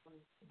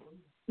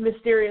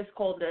 mysterious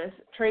coldness.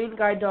 Trained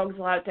guide dogs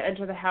allowed to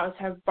enter the house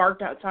have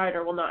barked outside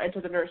or will not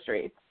enter the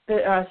nursery.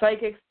 The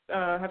psychics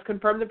have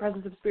confirmed the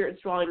presence of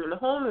spirits dwelling in the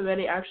home, and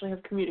many actually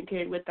have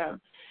communicated with them.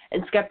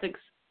 And skeptics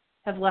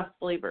have left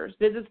believers.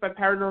 Visits by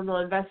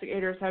paranormal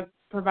investigators have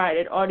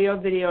provided audio,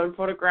 video, and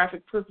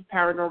photographic proof of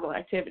paranormal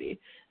activity.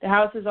 The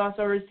house has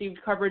also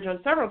received coverage on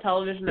several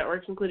television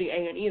networks, including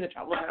A&E, the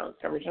Travel Channel,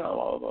 Discovery Channel,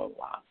 blah, blah, blah,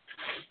 blah.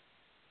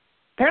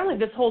 Apparently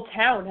this whole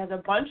town has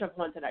a bunch of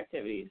haunted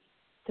activities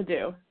to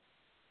do.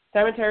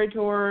 Cemetery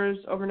tours,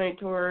 overnight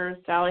tours,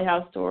 Sally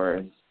house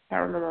tours,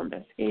 paranormal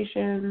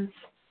investigations,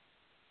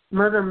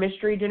 murder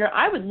mystery dinner.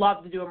 I would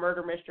love to do a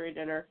murder mystery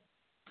dinner.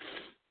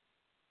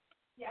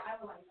 Yeah, I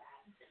would like that.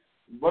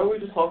 Why were we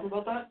just talking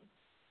about that?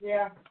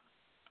 Yeah.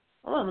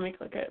 Hold on, let me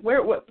click it.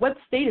 What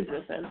state is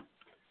this in?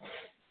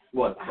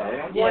 What? Sally?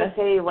 I want to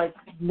say,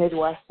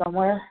 Midwest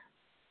somewhere.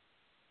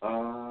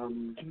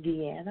 Um,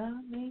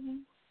 Indiana, maybe?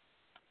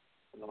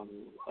 I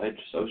was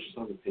just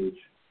on the page.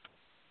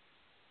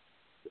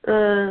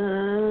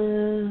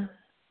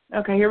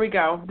 Okay, here we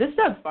go. This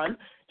sounds fun.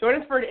 Join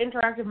us for an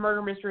interactive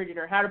murder mystery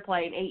dinner. How to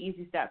play in 8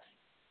 easy steps.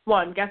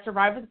 1. Guests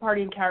arrive at the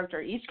party in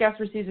character. Each guest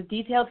receives a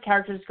detailed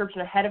character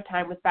description ahead of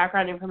time with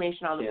background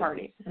information on the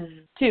party.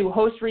 2.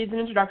 Host reads an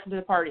introduction to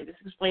the party. This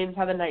explains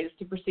how the night is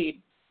to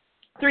proceed.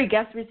 3.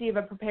 Guests receive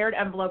a prepared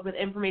envelope with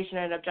information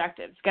and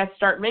objectives. Guests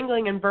start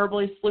mingling and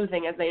verbally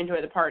sleuthing as they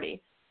enjoy the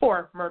party.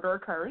 4. Murder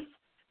occurs.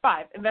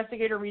 5.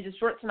 Investigator reads a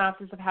short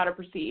synopsis of how to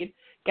proceed.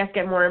 Guests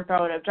get more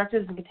info and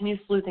objectives and continue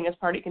sleuthing as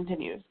party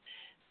continues.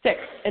 6.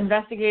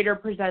 Investigator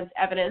presents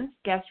evidence.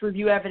 Guests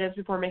review evidence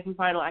before making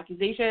final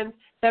accusations.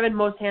 7.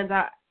 Host hands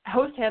out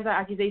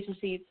accusation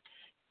sheets.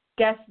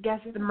 Guests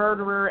guess the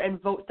murderer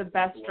and vote the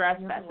best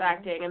dressed, best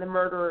acting, and the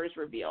murderer is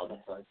revealed.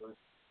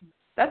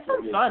 That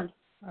sounds fun.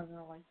 I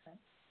really like that.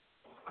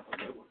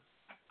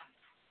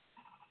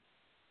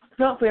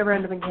 Not if we ever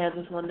end up in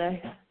Kansas one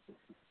day.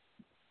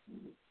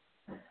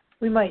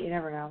 We might, you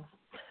never know.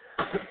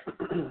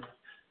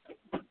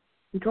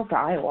 We drove to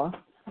Iowa.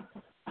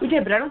 We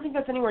did, but I don't think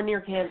that's anywhere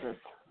near Kansas.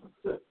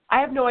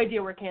 I have no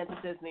idea where Kansas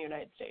is in the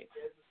United States.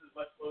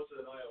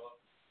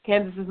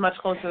 Kansas is much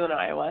closer than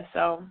Iowa,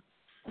 so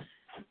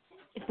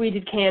if we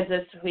did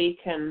Kansas, we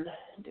can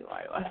do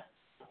Iowa.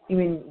 You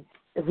mean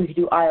if we could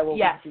do Iowa,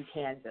 yes. we could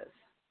do Kansas?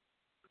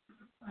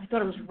 I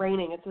thought it was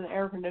raining. It's an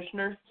air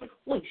conditioner. It's like,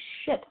 holy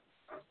shit.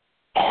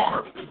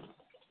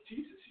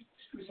 Jesus,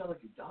 you sound like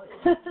you're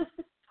dying.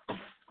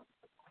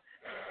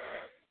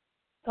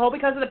 It's all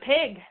because of the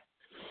pig.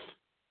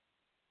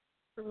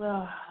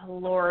 Oh,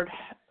 Lord.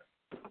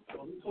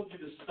 Well, who told you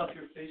to stuff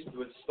your face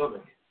into its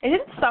stomach? I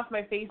didn't stuff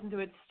my face into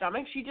its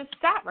stomach. She just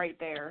sat right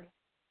there.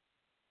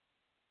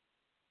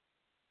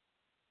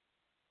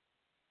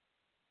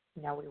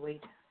 Now we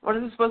wait. What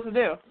is it supposed to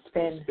do?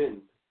 Spin.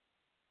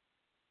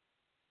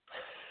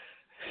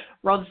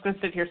 We're all just going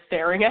to sit here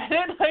staring at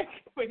it. Like,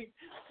 wait.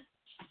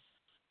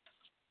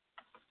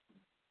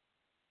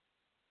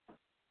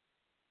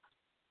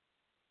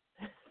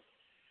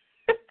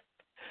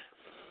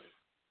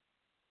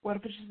 What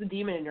if it's just a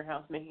demon in your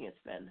house making it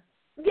spin?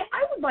 Yeah,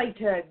 I would like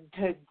to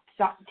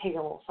take a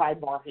little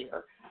sidebar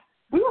here.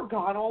 We were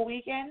gone all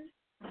weekend.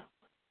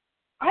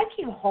 I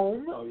came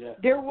home. Oh, yeah.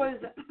 There was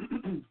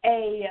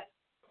a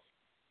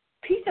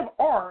piece of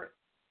art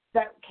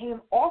that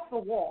came off the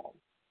wall.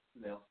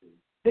 Nail stain.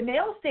 The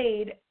nail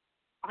stayed.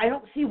 I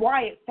don't see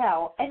why it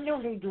fell. And there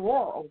was a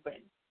drawer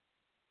open.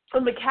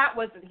 And the cat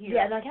wasn't here.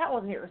 Yeah, and the cat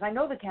wasn't here. Because I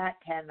know the cat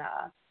can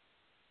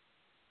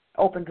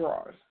open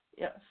drawers.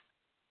 Yes.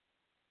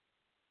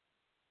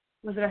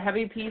 Was it a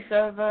heavy piece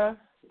of... Yeah,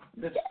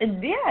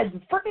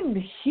 it's freaking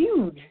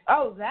huge.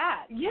 Oh,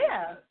 that.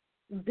 Yeah.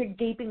 Big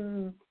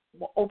gaping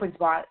open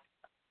spot.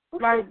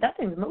 Right. That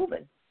thing's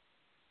moving.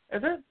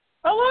 Is it?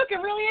 Oh, look,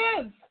 it really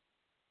is.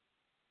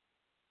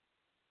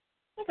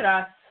 Look at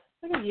us.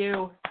 Look at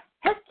you.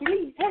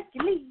 Hercules.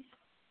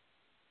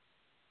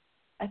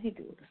 I need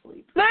to go to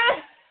sleep.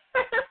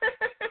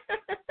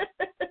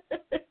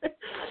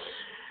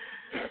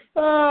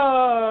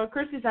 Oh,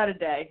 Christy's had a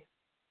day.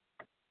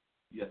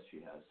 Yes,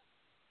 she has.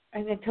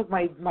 And it took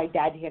my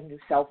dad to get a new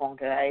cell phone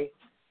today.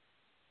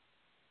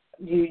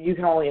 You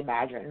can only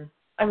imagine.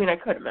 I mean, I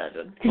could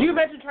imagine. Could you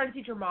imagine trying to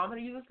teach your mom how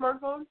to use a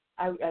smartphone?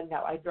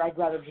 No, I'd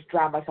rather just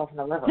drown myself in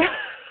the river.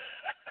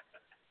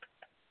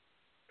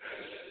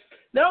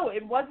 No,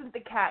 it wasn't the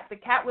cat. The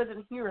cat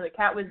wasn't here. The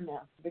cat was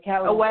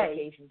away. On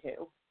vacation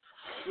too.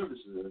 Sure, this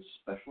is a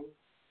special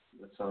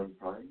that's on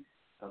Prime.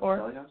 Or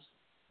Sally House.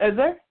 Is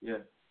there?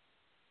 Yeah.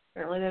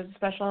 Apparently, there's a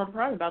special on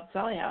Prime about the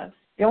Sally House.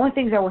 The only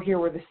things that were here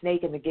were the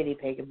snake and the guinea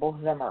pig, and both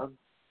of them are.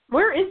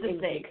 Where is the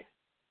snake?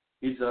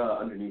 He's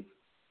underneath.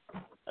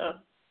 Oh.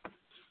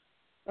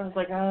 I was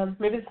like,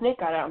 maybe the snake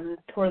got out and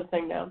tore the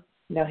thing down.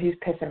 No, he was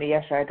pissing me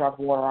yesterday. I dropped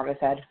water on his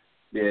head.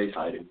 Yeah, he's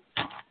hiding.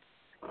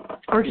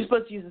 Aren't you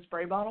supposed to use a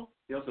spray bottle?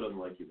 He also doesn't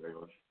like you very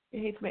much. He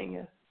hates me,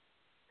 yeah.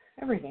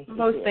 Everything.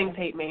 Most things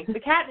hate me. The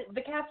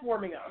cat's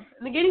warming up,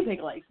 and the guinea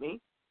pig likes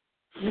me.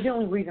 You're the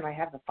only reason I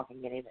have the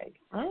fucking guinea pig.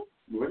 Huh?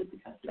 Where did the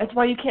cat go? That's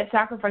why you can't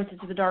sacrifice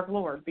it to the Dark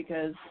Lord,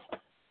 because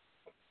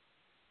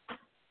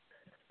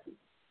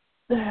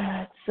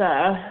it's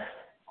I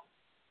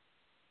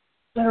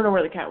don't know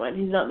where the cat went.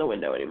 He's not in the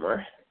window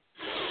anymore.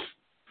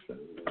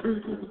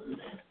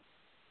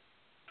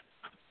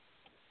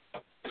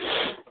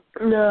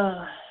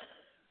 No.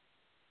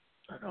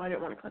 Oh, no, I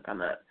didn't want to click on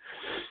that.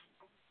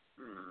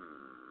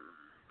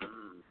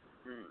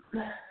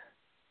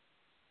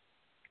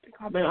 I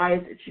caught my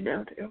eyes itchy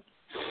now, too.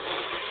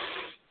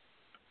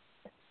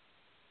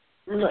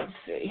 Let's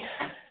see.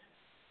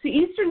 See,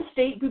 Eastern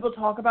State people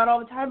talk about all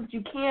the time, but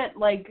you can't,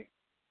 like,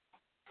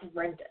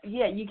 rent it.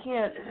 Yeah, you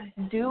can't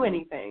do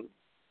anything.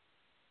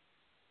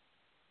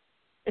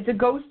 It's a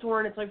ghost tour,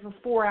 and it's, like, for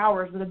 4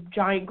 hours with a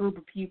giant group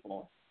of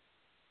people.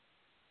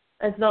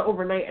 And it's not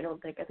overnight, I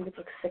don't think. I think it's,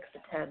 like, 6 to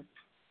 10.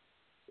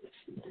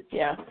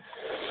 Yeah.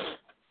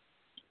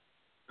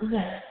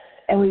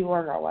 And we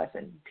learned our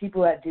lesson.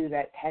 People that do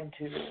that tend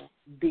to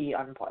be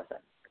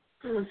unpleasant.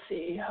 Let's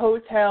see.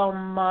 Hotel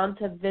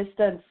Monte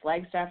Vista in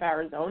Flagstaff,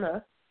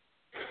 Arizona.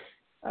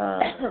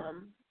 A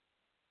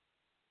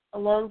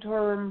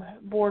long-term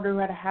boarder who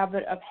had a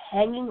habit of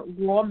hanging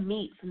raw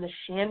meat from the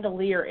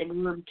chandelier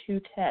in room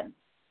 210.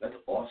 That's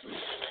awesome.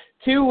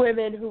 2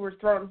 women who were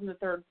thrown from the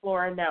 3rd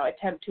floor and now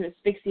attempt to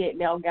asphyxiate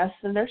male guests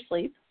in their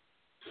sleep.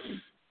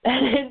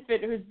 An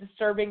infant whose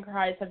disturbing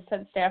cries have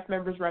sent staff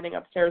members running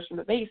upstairs from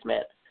the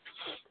basement.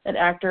 And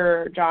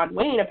actor John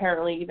Wayne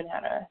apparently even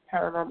had a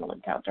paranormal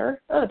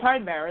encounter. Oh, the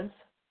Pine Barrens.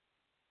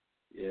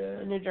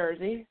 Yeah. In New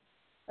Jersey.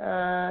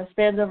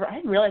 Spans over, I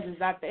didn't realize it was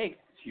that big.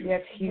 It's huge. Yeah,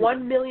 it's huge.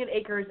 1 million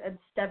acres and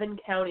 7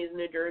 counties in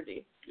New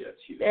Jersey. Yeah,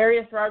 it's huge. The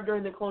area thrived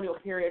during the colonial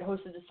period,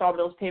 hosted the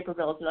sawmills, paper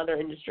mills, and other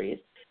industries.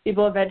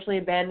 People eventually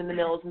abandoned the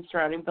mills and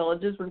surrounding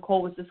villages when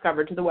coal was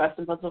discovered to the west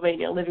in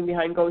Pennsylvania, living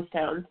behind ghost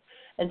towns,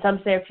 and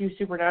some say a few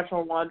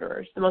supernatural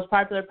wanderers. The most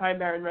popular Pine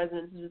Barren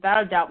residence is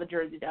without a doubt the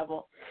Jersey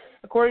Devil.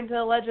 According to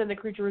the legend, the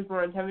creature was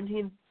born in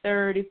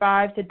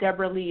 1735 to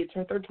Deborah Leeds,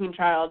 her 13th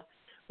child,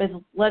 with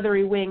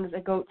leathery wings, a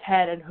goat's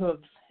head, and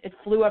hooves. It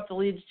flew up the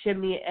Leeds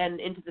chimney and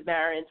into the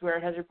Barrens, where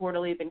it has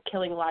reportedly been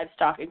killing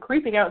livestock and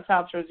creeping out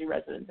South Jersey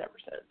residents ever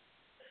since.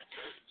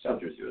 South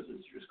Jersey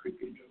residents are just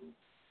creepy in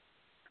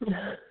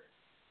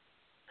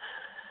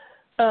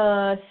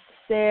general.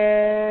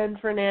 San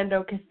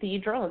Fernando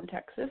Cathedral in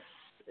Texas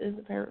is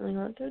apparently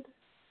haunted.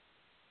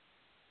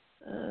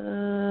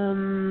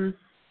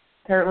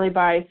 Apparently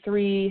by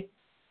 3...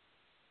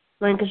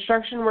 When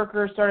construction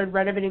workers started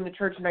renovating the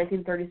church in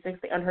 1936,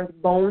 they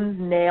unearthed bones,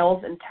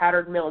 nails, and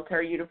tattered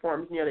military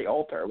uniforms near the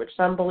altar, which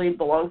some believe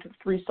belonged to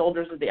 3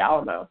 soldiers of the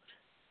Alamo.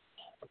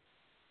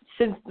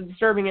 Since the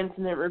disturbing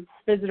incident,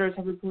 visitors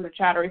have reported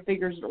shadowy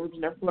figures and orbs in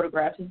their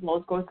photographs, as well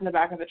as ghosts in the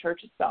back of the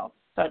church itself.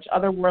 Such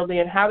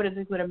otherworldly inhabitants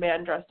include a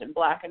man dressed in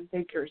black and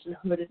figures in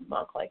hooded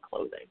monk-like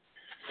clothing.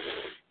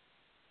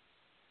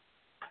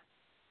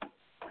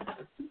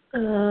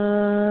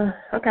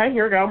 Okay,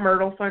 here we go.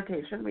 Myrtle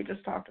Plantation. We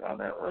just talked about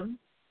that one.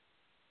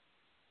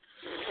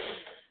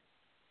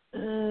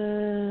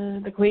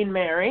 The Queen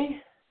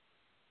Mary.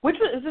 Which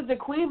one is it? The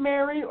Queen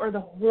Mary or the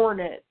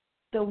Hornet?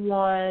 The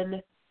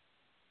one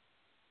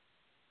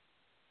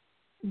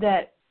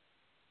that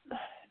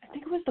I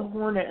think it was the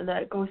Hornet in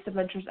that Ghost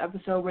Adventures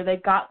episode where they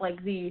got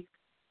like the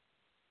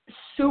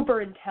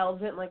super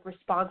intelligent like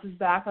responses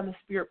back on the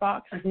spirit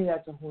box. I think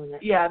that's a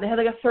Hornet. Yeah, they had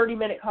like a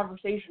 30-minute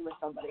conversation with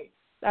somebody.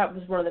 That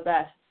was one of the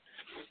best.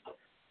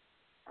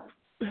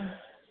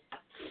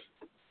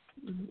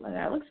 Well,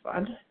 that looks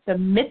fun. The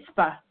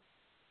Mitzvah.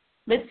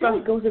 I feel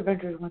like Ghost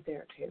Adventures went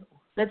there too.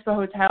 Mitzvah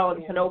Hotel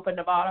in Tonopah,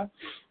 Nevada.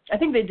 I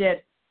think they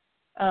did.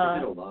 They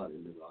did a lot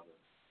in Nevada.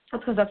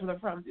 That's because that's where they're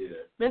from.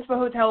 Yeah. Mitzvah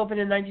Hotel opened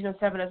in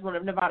 1907 as one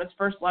of Nevada's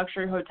first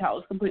luxury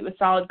hotels, complete with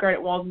solid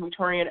granite walls and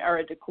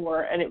Victorian-era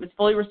decor, and it was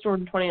fully restored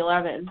in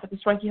 2011. But the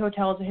swanky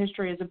hotel has a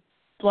history as a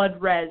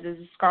blood res, as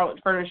scarlet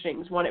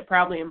furnishings, one it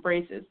proudly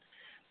embraces.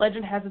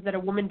 Legend has it that a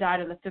woman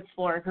died on the 5th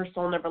floor and her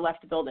soul never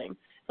left the building.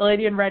 The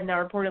lady in red now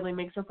reportedly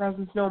makes her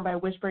presence known by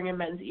whispering in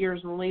men's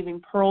ears and leaving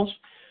pearls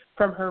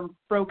from her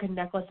broken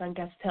necklace on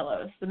guest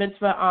pillows. The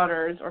Mitzvah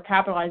honors or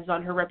capitalizes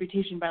on her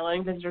reputation by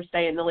letting visitors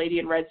stay in the Lady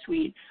in Red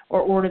suite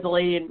or order the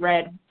Lady in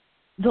Red,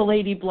 the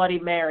Lady Bloody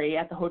Mary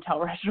at the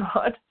hotel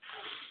restaurant.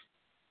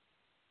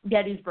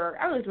 Gettysburg.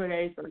 I was doing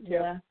Gettysburg too.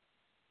 Yeah.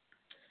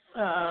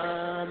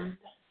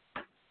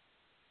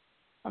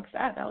 Fuck's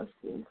that? That was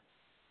cool.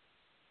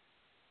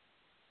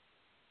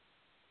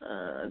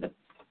 The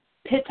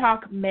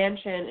Pittock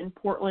Mansion in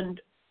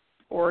Portland,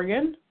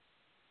 Oregon.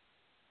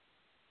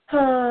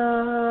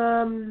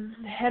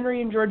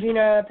 Henry and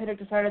Georgina Pittock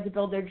decided to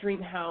build their dream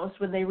house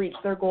when they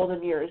reached their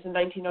golden years in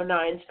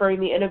 1909, spurring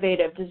the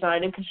innovative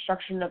design and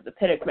construction of the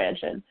Pittock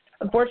Mansion.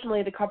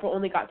 Unfortunately, the couple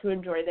only got to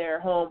enjoy their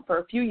home for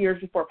a few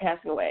years before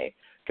passing away.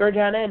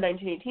 Georgiana in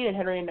 1918 and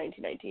Henry in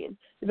 1919.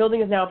 The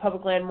building is now a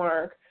public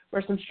landmark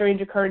where some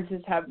strange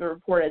occurrences have been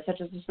reported,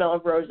 such as the smell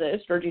of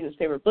roses, Georgina's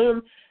favorite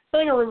bloom,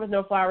 filling a room with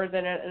no flowers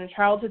in it, and a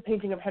childhood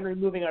painting of Henry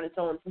moving on its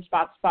own from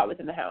spot to spot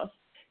within the house.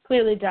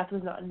 Clearly, death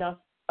was not enough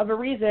of a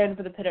reason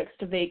for the Pittocks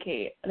to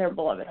vacate their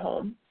beloved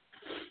home.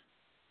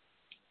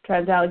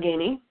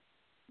 Trans-Allegheny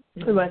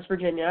in West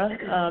Virginia.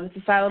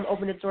 This asylum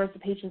opened its doors to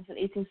patients in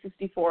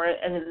 1864,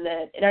 and in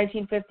the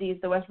 1950s,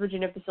 the West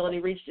Virginia facility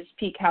reached its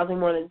peak, housing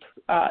more than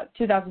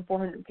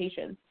 2,400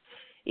 patients,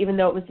 even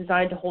though it was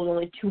designed to hold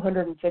only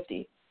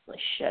 250. Holy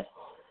shit.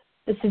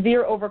 The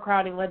severe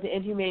overcrowding led to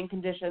inhumane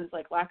conditions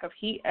like lack of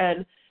heat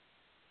and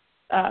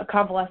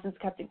convalescents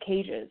kept in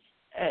cages.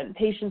 And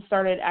patients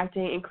started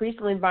acting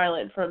increasingly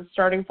violent, from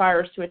starting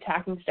fires to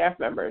attacking staff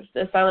members.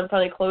 The asylum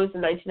finally closed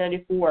in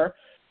 1994,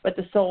 but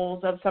the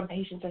souls of some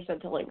patients are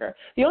said to linger.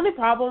 The only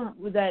problem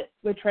with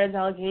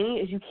Trans-Allegheny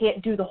is you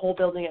can't do the whole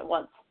building at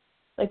once.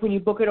 Like when you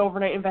book an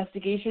overnight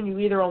investigation, you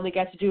either only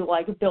get to do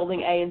like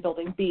building A and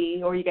building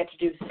B, or you get to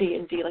do C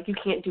and D. Like you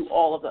can't do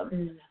all of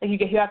them. Like you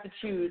have to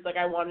choose. Like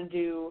I want to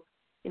do,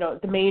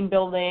 the main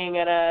building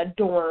and a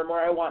dorm,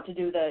 or I want to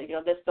do the,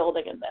 this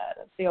building and that.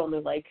 That's the only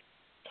like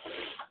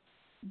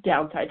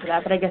downside to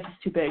that, but I guess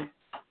it's too big.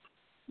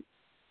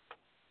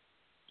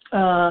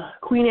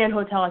 Queen Anne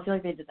Hotel, I feel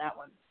like they did that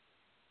one.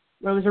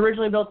 When it was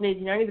originally built in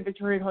 1890, the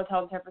Victorian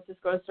Hotel in San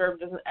Francisco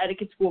served as an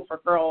etiquette school for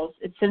girls.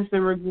 It's since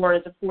been reborn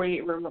as a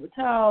 48-room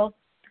hotel.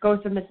 The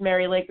ghost of Miss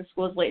Mary Lake, the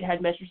school's late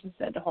headmistress, is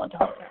said to haunt the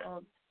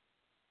hotel.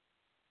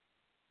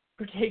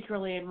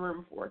 particularly in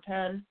room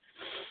 410.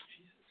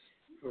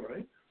 All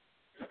right.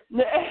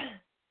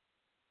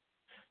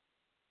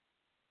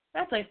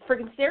 That's like a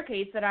freaking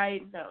staircase that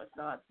no, it's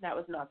not. That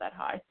was not that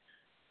high.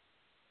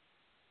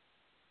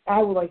 I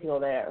would like to go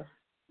there.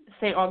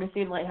 St.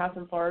 Augustine Lighthouse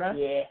in Florida.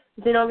 Yeah.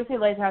 St. Augustine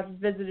Lighthouse is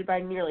visited by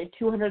nearly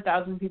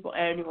 200,000 people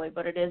annually,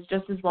 but it is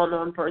just as well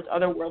known for its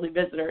otherworldly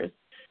visitors.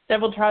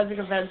 Several tragic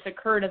events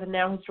occurred at the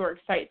now historic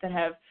site that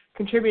have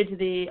contributed to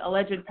the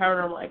alleged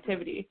paranormal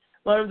activity.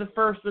 One of the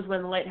first was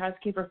when the lighthouse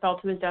keeper fell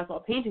to his death while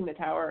painting the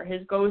tower.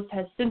 His ghost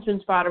has since been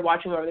spotted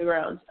watching over the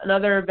grounds.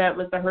 Another event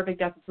was the horrific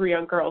death of 3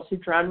 young girls who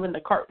drowned when the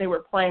cart they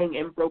were playing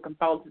in broke and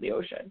fell into the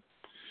ocean.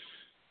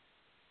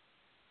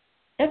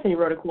 Anthony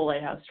wrote a cool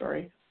lighthouse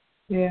story.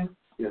 Yeah.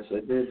 Yes, I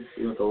did.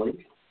 You want the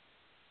link?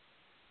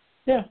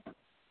 Yeah.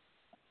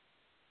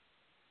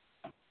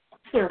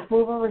 Here,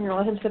 move over here.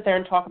 Let him sit there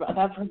and talk about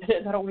that for a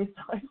minute. That'll waste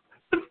time.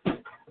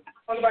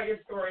 Talk about your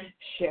story.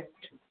 Shift.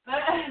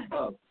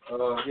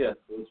 Yeah.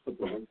 Let's put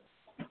the link.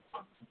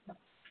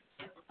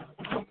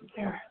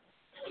 Here.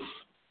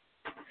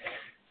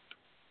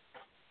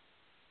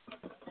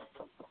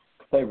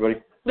 Hi,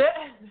 everybody.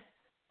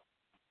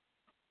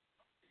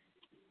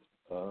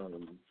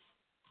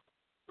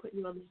 Put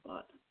you on the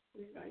spot.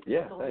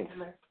 Yeah, thanks.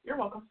 You're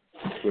welcome.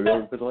 We're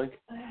going to put the link?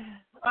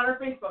 On our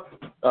Facebook.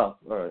 Oh,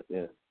 all right,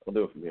 yeah. I'll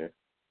do it from here.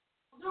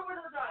 We'll do it when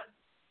we're done.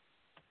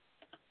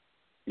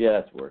 Yeah,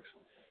 that works.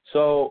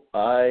 So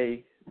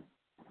I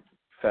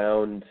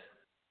found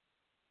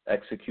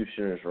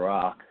Executioner's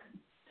Rock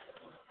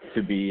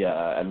to be,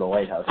 and the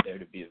lighthouse there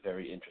to be a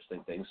very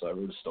interesting thing, so I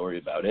wrote a story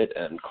about it,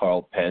 and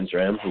Carl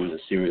Panzram, who is a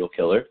serial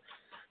killer,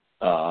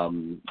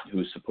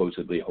 who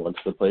supposedly haunts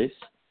the place.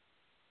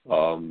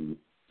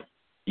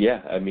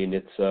 Yeah, I mean,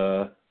 it's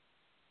an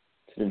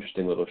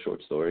interesting little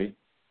short story.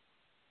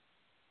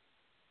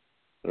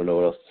 I don't know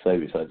what else to say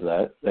besides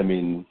that. I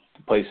mean,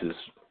 the place is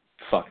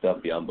fucked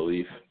up beyond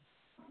belief.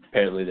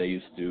 Apparently they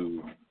used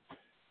to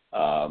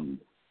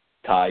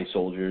tie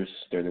soldiers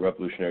during the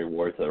Revolutionary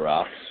War to the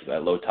rocks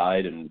at low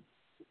tide, and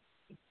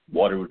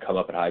water would come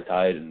up at high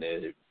tide, and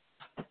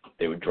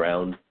they would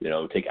drown. You know,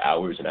 it would take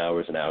hours and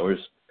hours and hours.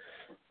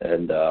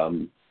 And,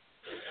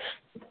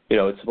 you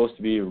know, it's supposed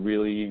to be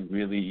really,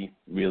 really,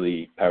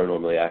 really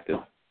paranormally active.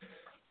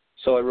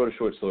 So I wrote a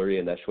short story,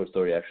 and that short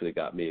story actually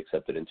got me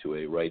accepted into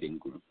a writing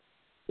group,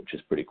 which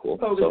is pretty cool.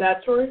 Oh, was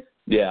that story?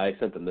 Yeah, I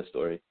sent them this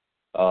story.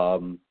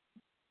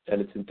 And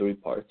it's in 3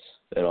 parts,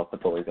 and I'll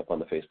put the link up on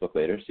the Facebook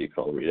later so you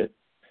can all read it.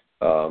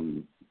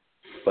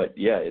 But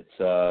yeah, it's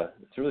a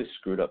really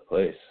screwed up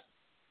place.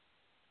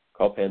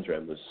 Carl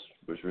Panzram was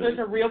really... It's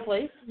a real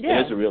place? Yeah.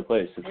 It is a real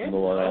place. It's in the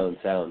Long Island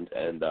Sound,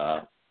 and...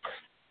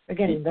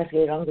 Again,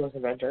 investigate on Ghost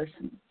Adventures.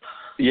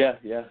 Yeah.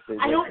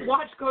 I don't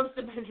watch Ghost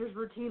Adventures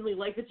routinely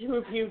like the 2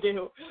 of you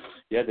do.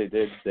 Yeah, they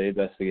did. They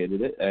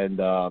investigated it,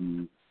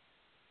 and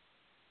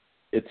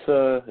it's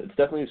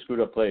definitely a screwed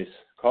up place.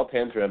 Carl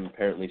Panzram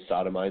apparently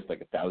sodomized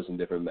like 1,000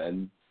 different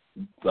men,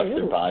 left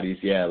their bodies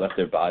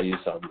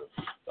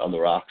on the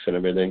rocks and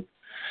everything.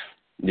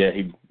 Yeah,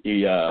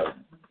 he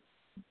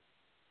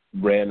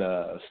ran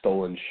a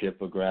stolen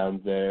ship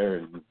aground there,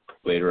 and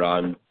later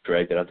on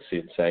dragged it out to sea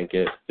and sank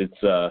it.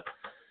 It's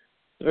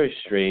very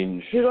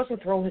strange. He would also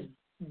throw his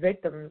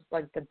victims,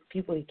 like the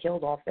people he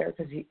killed, off there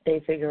because they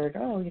figured,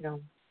 oh, you know.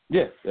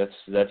 Yeah,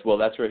 that's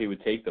where he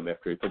would take them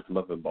after he picked them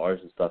up in bars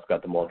and stuff,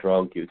 got them all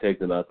drunk. He would take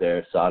them out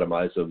there,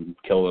 sodomize them,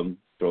 kill them,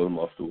 throw them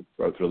off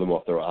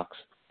the rocks.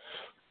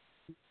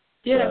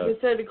 Yeah, he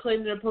said he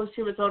claimed in a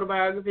posthumous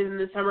autobiography in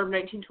the summer of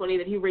 1920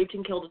 that he raped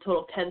and killed a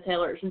total of 10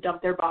 sailors and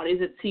dumped their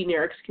bodies at sea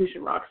near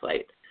Execution Rock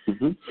site.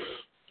 Mm-hmm.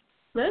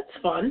 That's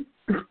fun.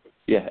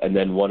 Yeah, and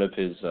then one of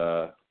his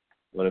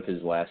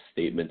last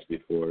statements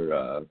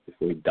before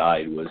he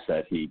died was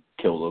that he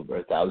killed over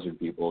 1,000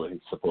 people,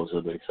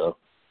 supposedly. So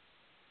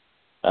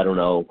I don't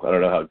know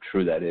how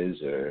true that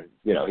is, or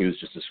you know, he was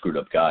just a screwed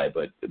up guy.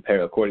 But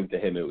according to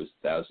him, it was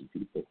 1,000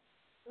 people.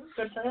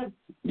 Good for him.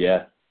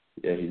 Yeah,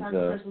 he's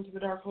person to the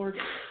Dark Lord.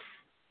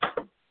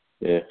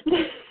 Yeah,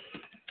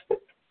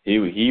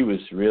 he was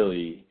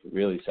really,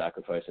 really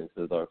sacrificing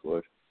to the Dark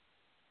Lord.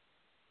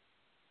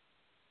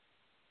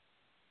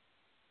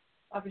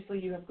 Obviously,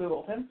 you have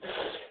Googled him.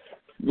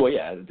 Well,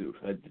 yeah, I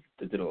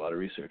did a lot of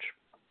research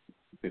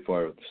before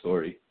I wrote the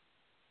story.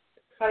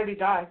 How did he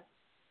die?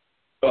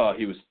 Oh,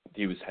 he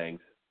was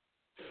hanged.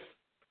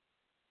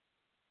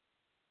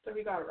 So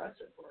he got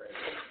arrested for it.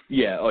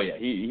 Yeah. Oh, yeah.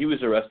 He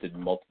was arrested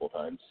multiple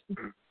times,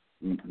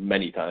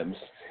 many times.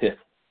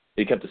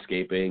 He kept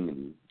escaping,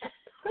 and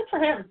good for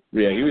him.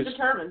 Yeah, he was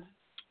determined.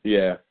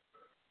 Yeah.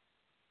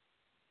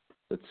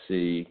 Let's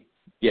see.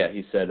 Yeah,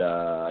 he said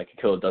I could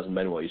kill 12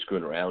 men while you're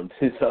screwing around.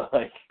 So,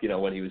 like, you know,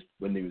 when he was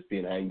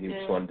being hanged, he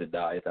just wanted to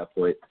die at that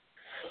point.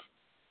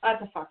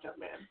 That's a fucked up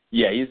man.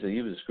 Yeah, he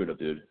was a screwed up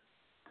dude.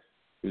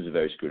 He was a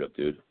very screwed up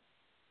dude.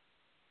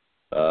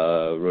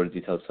 Wrote a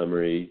detailed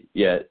summary.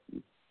 Yeah.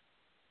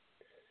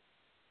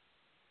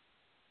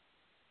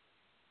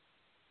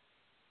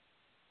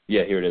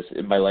 Yeah, here it is.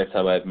 In my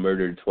lifetime, I've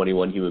murdered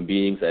 21 human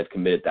beings. I've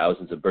committed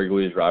thousands of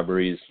burglaries,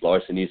 robberies,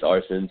 larcenies,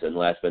 arsons, and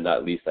last but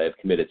not least, I have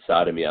committed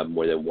sodomy on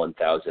more than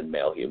 1,000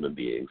 male human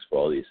beings. For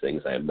all these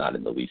things, I am not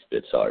in the least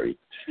bit sorry.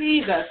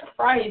 Jesus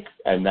Christ.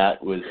 And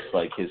that was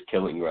like his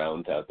killing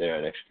ground out there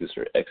on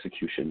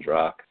Execution's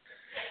Rock.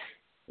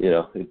 You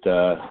know, it's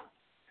a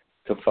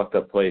fucked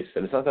up place,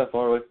 and it's not that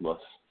far away from us.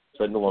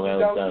 It's right in the Long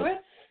Island Sound. Go to it?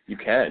 You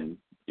can.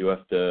 You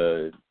have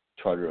to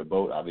charter a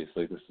boat,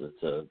 obviously, because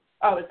it's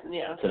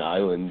an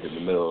island in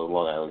the middle of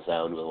Long Island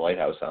Sound with a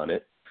lighthouse on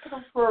it.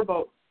 Go for a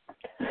boat.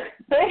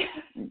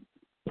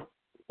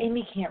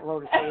 Amy can't row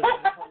to save her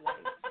life.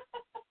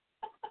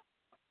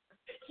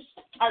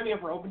 Tie me a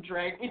rope and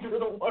drag me through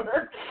the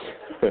water.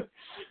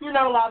 You're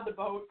not allowed the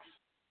boat.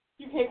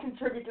 You can't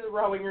contribute to the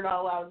rowing. You're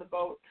not allowed the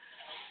boat.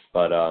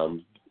 But,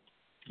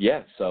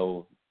 yeah,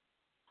 so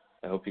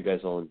I hope you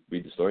guys all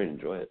read the story and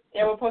enjoy it.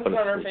 Yeah, we'll post it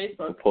on our Facebook.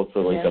 We'll post the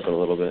link up in a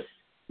little bit.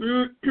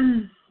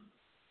 8:46.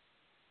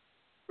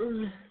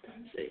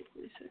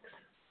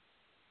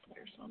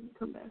 There's some.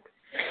 Come back.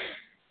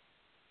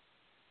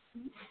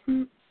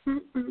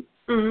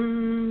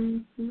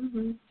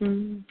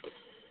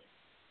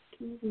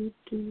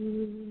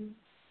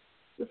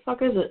 The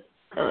fuck is it?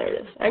 Oh, there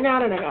it is. I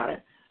got it.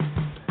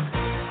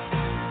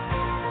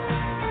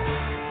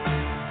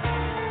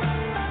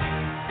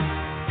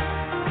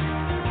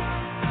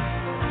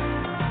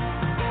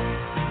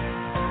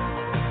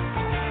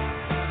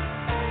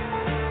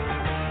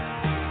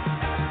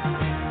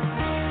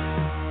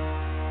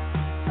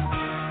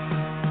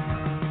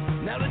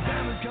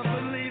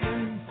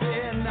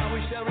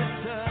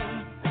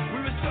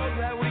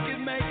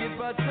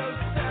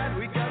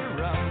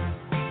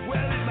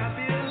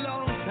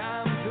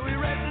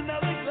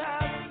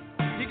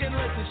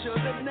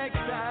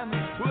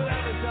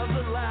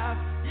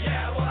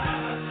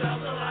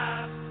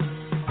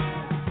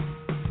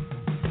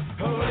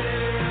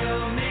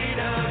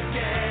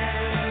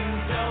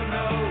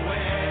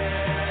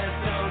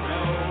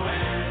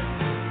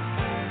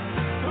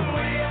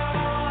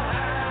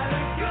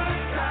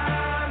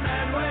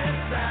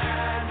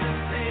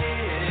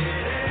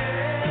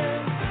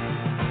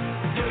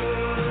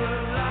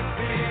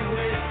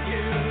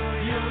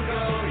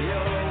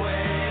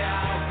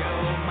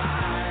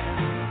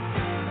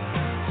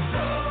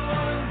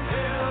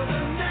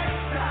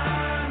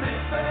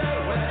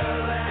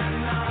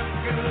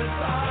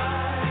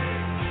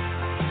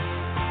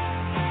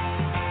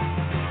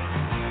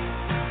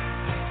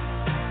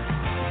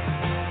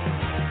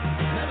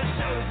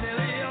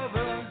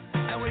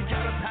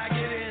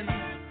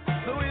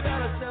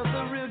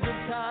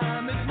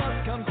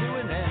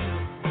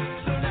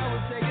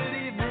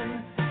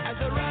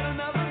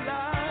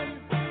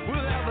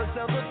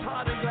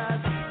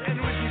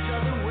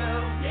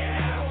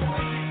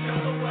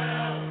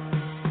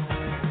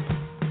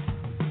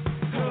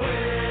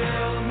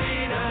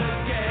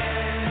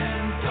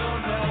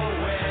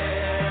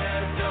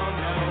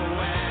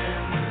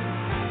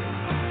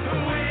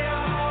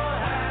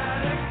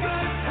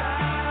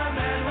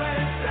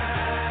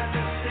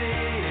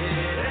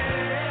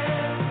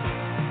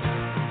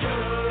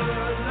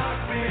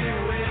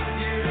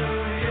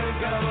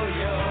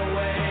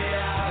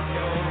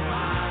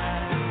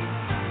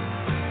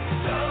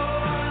 So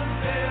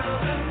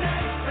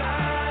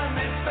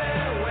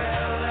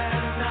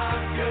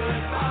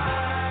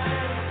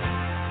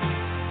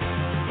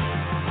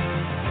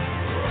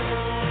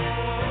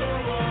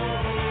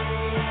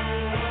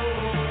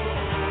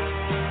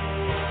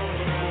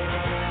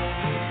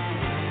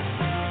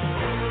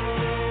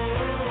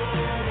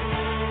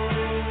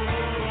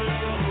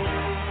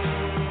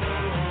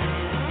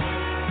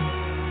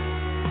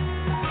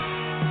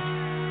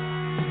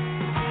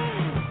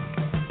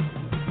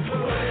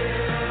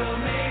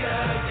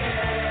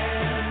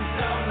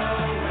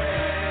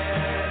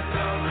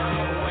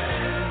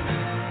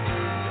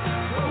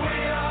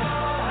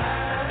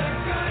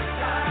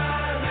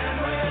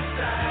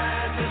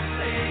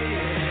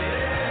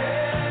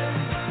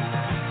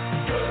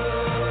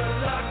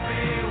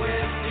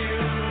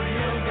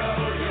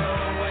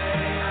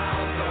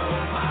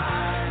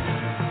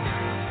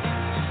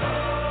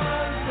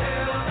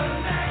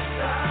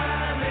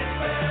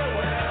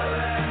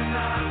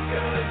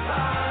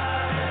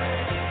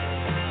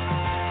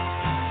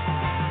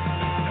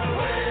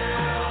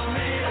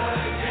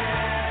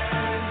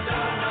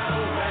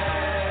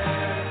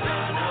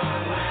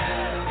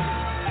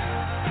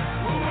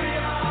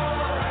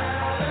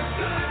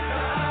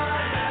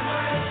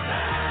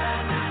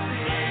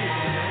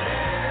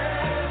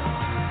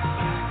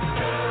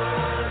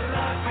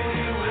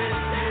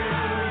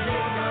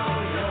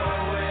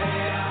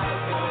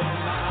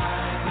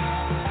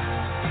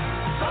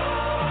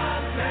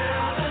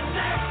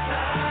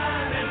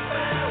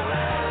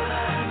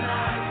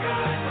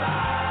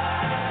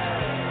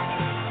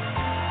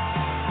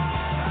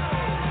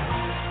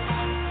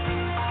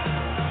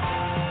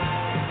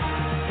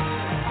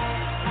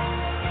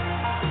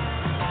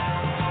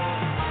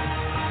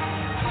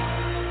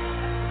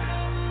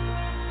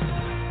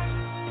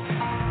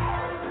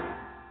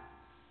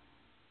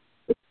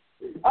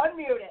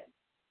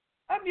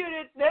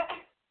Unmuted.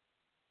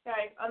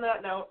 Okay, on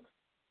that note,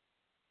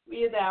 we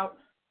is out.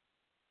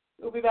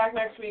 We'll be back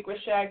next week with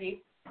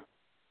Shaggy.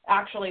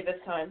 Actually, this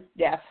time.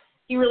 Yes.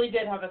 He really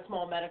did have a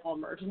small medical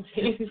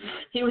emergency.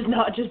 He was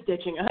not just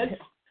ditching us.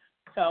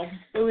 So,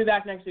 we'll be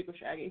back next week with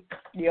Shaggy.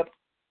 Yep.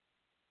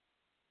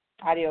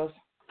 Adios.